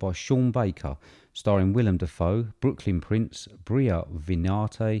 directed by Sean Baker, starring Willem Dafoe, Brooklyn Prince, Bria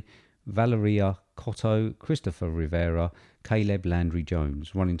Vinate, Valeria Cotto, Christopher Rivera, Caleb Landry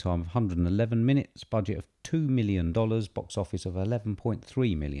Jones. Running time of 111 minutes, budget of $2 million, box office of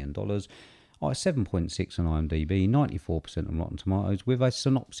 $11.3 million. 7.6 on IMDb, 94% on Rotten Tomatoes, with a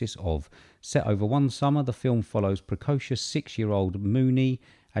synopsis of: set over one summer, the film follows precocious 6-year-old Mooney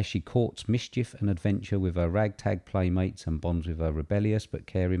as she courts mischief and adventure with her ragtag playmates and bonds with her rebellious but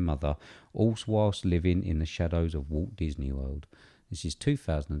caring mother, all whilst living in the shadows of Walt Disney World. This is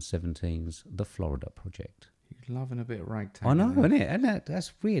 2017's The Florida Project. You're loving a bit of ragtag. I know, isn't it? isn't it? And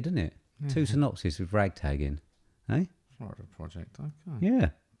that's weird, isn't it? 2 synopses with ragtag in. Eh? Florida Project. Okay. Yeah.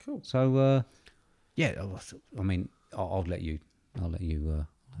 Cool. So, I mean, I'll let you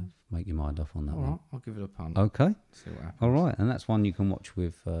make your mind up on that All one. right. I'll give it a punt. Okay. See what happens. All right, and that's one you can watch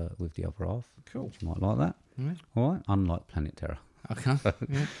with the other half. Cool. Which you might like that. Yeah. All right, unlike Planet Terror. Okay.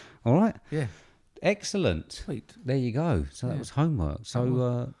 Yeah. All right, Yeah. excellent. Sweet. There you go. So that Yeah. was homework.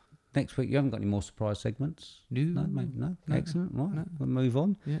 So next week you haven't got any more surprise segments? No. No, mate, no. No. Excellent. Right, No. we'll move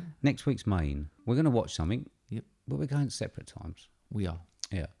on. Yeah. Next week's main. We're going to watch something. Yep. But we're going at separate times. We are.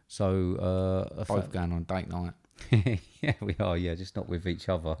 Yeah. So Both going on date night. yeah, we are. Yeah, just not with each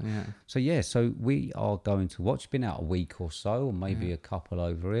other. Yeah. So we are going to watch. It's been out a week or so, or maybe a couple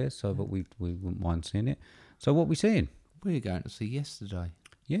over here. So, but we wouldn't mind seeing it. So, what we seeing? We're going to see Yesterday.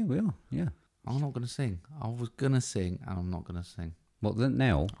 Yeah, we are. Yeah. I'm not going to sing. I was going to sing, and I'm not going to sing. What then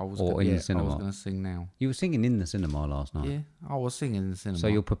now? I was or gonna, in yeah, the cinema? I was going to sing now. You were singing in the cinema last night. Yeah, I was singing in the cinema. So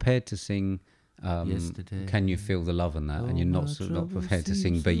you're prepared to sing. Yesterday. Can you feel the love and that? And you're not prepared to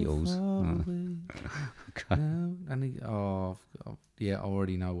sing Beatles. Okay. No, and I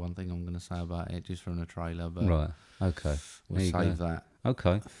already know one thing I'm going to say about it just from the trailer, but Right. Okay. we'll There you save go. that.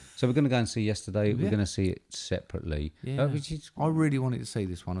 Okay. So we're going to go and see Yesterday. We're Yeah. going to see it separately. Yeah. Which is, I really wanted to see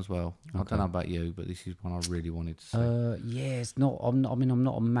this one as well. I Okay. don't know about you, but this is one I really wanted to see. yeah, it's not. I'm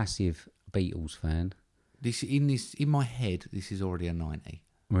not a massive Beatles fan. In my head, this is already a 90.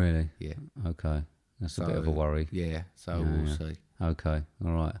 Really? Yeah. Okay. That's a bit of a So, worry. Yeah, so Yeah, we'll yeah. see. Okay.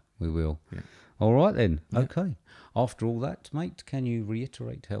 All right. We will. Yeah. All right then. Yeah. Okay. After all that, mate, can you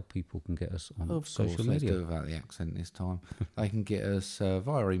reiterate how people can get us on Of social course, let's media? do it without the accent this time. They can get us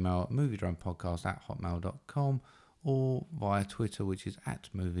via email at moviedronepodcast@hotmail.com or via Twitter, which is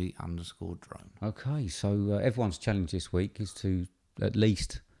 @movie_drone. Okay. So everyone's challenge this week is to at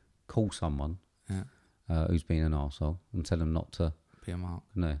least call someone Yeah, who's been an arsehole and tell them not to. be a mark.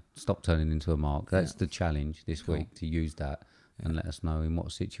 No, stop turning into a mark. That's Yeah. the challenge this Cool. week, to use that and let us know in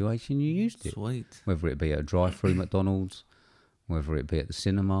what situation you used it. Sweet. Whether it be at a drive-through McDonald's, whether it be at the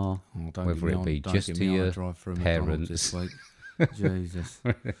cinema, Oh, don't whether get me it on- be don't just get to me on a your drive-through McDonald's parents. this week. Jesus.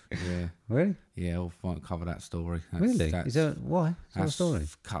 Yeah. Really? Yeah, I won't cover that story. Really? Is that why? Is that a that's story?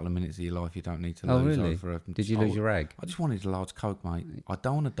 a couple of minutes of your life you don't need to Oh, lose really? over. Did you lose your rag? I just wanted a large Coke, mate. I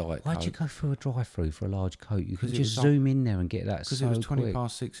don't want a Diet Why'd Coke. you go through a drive-through for a large Coke? You could 'Cause it just was zoom in there and get that Because so it was 20 quick.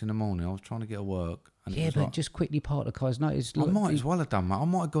 past 6 in the morning. I was trying to get to work. And it Yeah, was but like, just quickly park the cars. No, it's I might as well have done that. I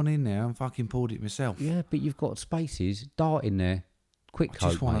might have gone in there and fucking poured it myself. Yeah, but you've got spaces. Dart in there. Quick I Coke,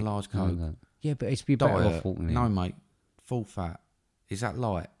 just want mate. a large No, Coke. no. Yeah, but it's be better off Diet. walking in. No, mate. Full fat. Is that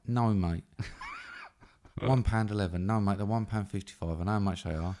light? No, mate. £1.11. No, mate. They're £1.55. I know how much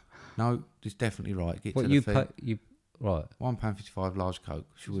they are. No, it's definitely right. Get What to you the pay? feet. You right? £1.55 large Coke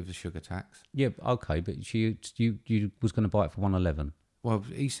with the sugar tax. Yeah, okay, but you was going to buy it for 111. Well,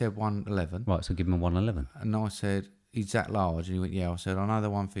 he said 111, Right, so give him a 111. and I said, "Is that large?" And he went, "Yeah." I said, "I know they're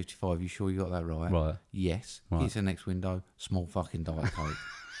 155. You sure you got that right?" Right. Yes. Right. It's the next window. Small fucking Diet Coke.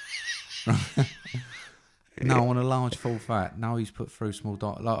 No, I want a large full fat. No, he's put through small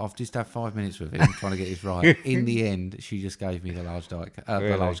Diet. Like, I've just had 5 minutes with him trying to get this right. In the end, she just gave me the large Diet,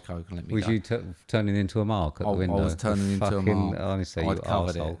 the large Coke, and let me Was go. you turning into a mark at the window? I was turning into a Fucking- mark. Honestly, I'd you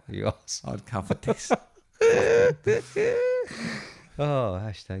covered arsehole. You arsehole. I'd covered this. Oh,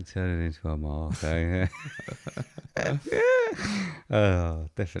 hashtag turning into a mark. Eh? Oh,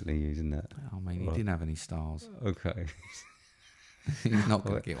 definitely using that. I mean, he didn't have any stars. Okay. He's not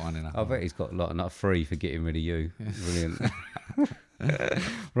going to get one in a I bet he's got enough free for getting rid of you. Brilliant.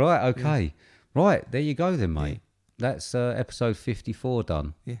 Right, okay. Right, there you go then, mate. That's episode 54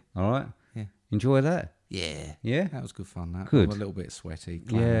 done. Yeah. All right? Yeah. Enjoy that? Yeah. Yeah? That was good fun, that. Good. I'm a little bit sweaty.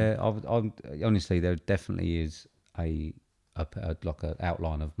 Yeah, I'm honestly, there definitely is a like an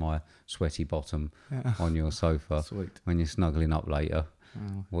outline of my sweaty bottom on your sofa Sweet. when you're snuggling up later,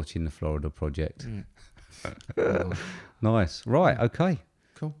 watching the Florida Project. Nice. Right, okay.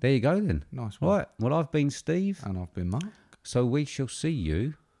 Cool. There you go then. Nice one. Right, well, I've been Steve, And I've been Mark. so we shall see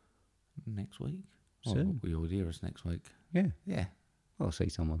you. Next week. Soon. Well, you'll hear us next week. Yeah, Yeah. I'll see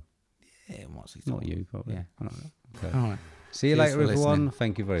someone. Yeah, what's he Not you, probably. Yeah. Okay. All right. See you Cheers later, for everyone. listening.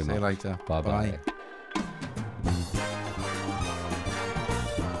 Thank you very See much. you later. Bye-bye. Bye.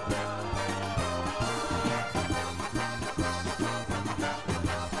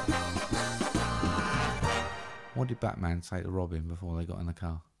 What did Batman say to Robin before they got in the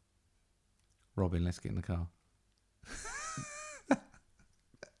car? Robin, let's get in the car.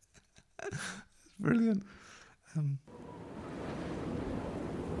 Brilliant.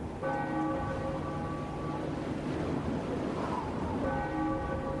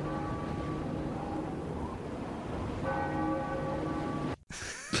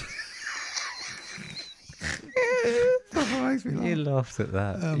 Makes me laugh. You laughed at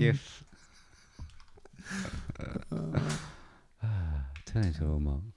that. Turn into a mark.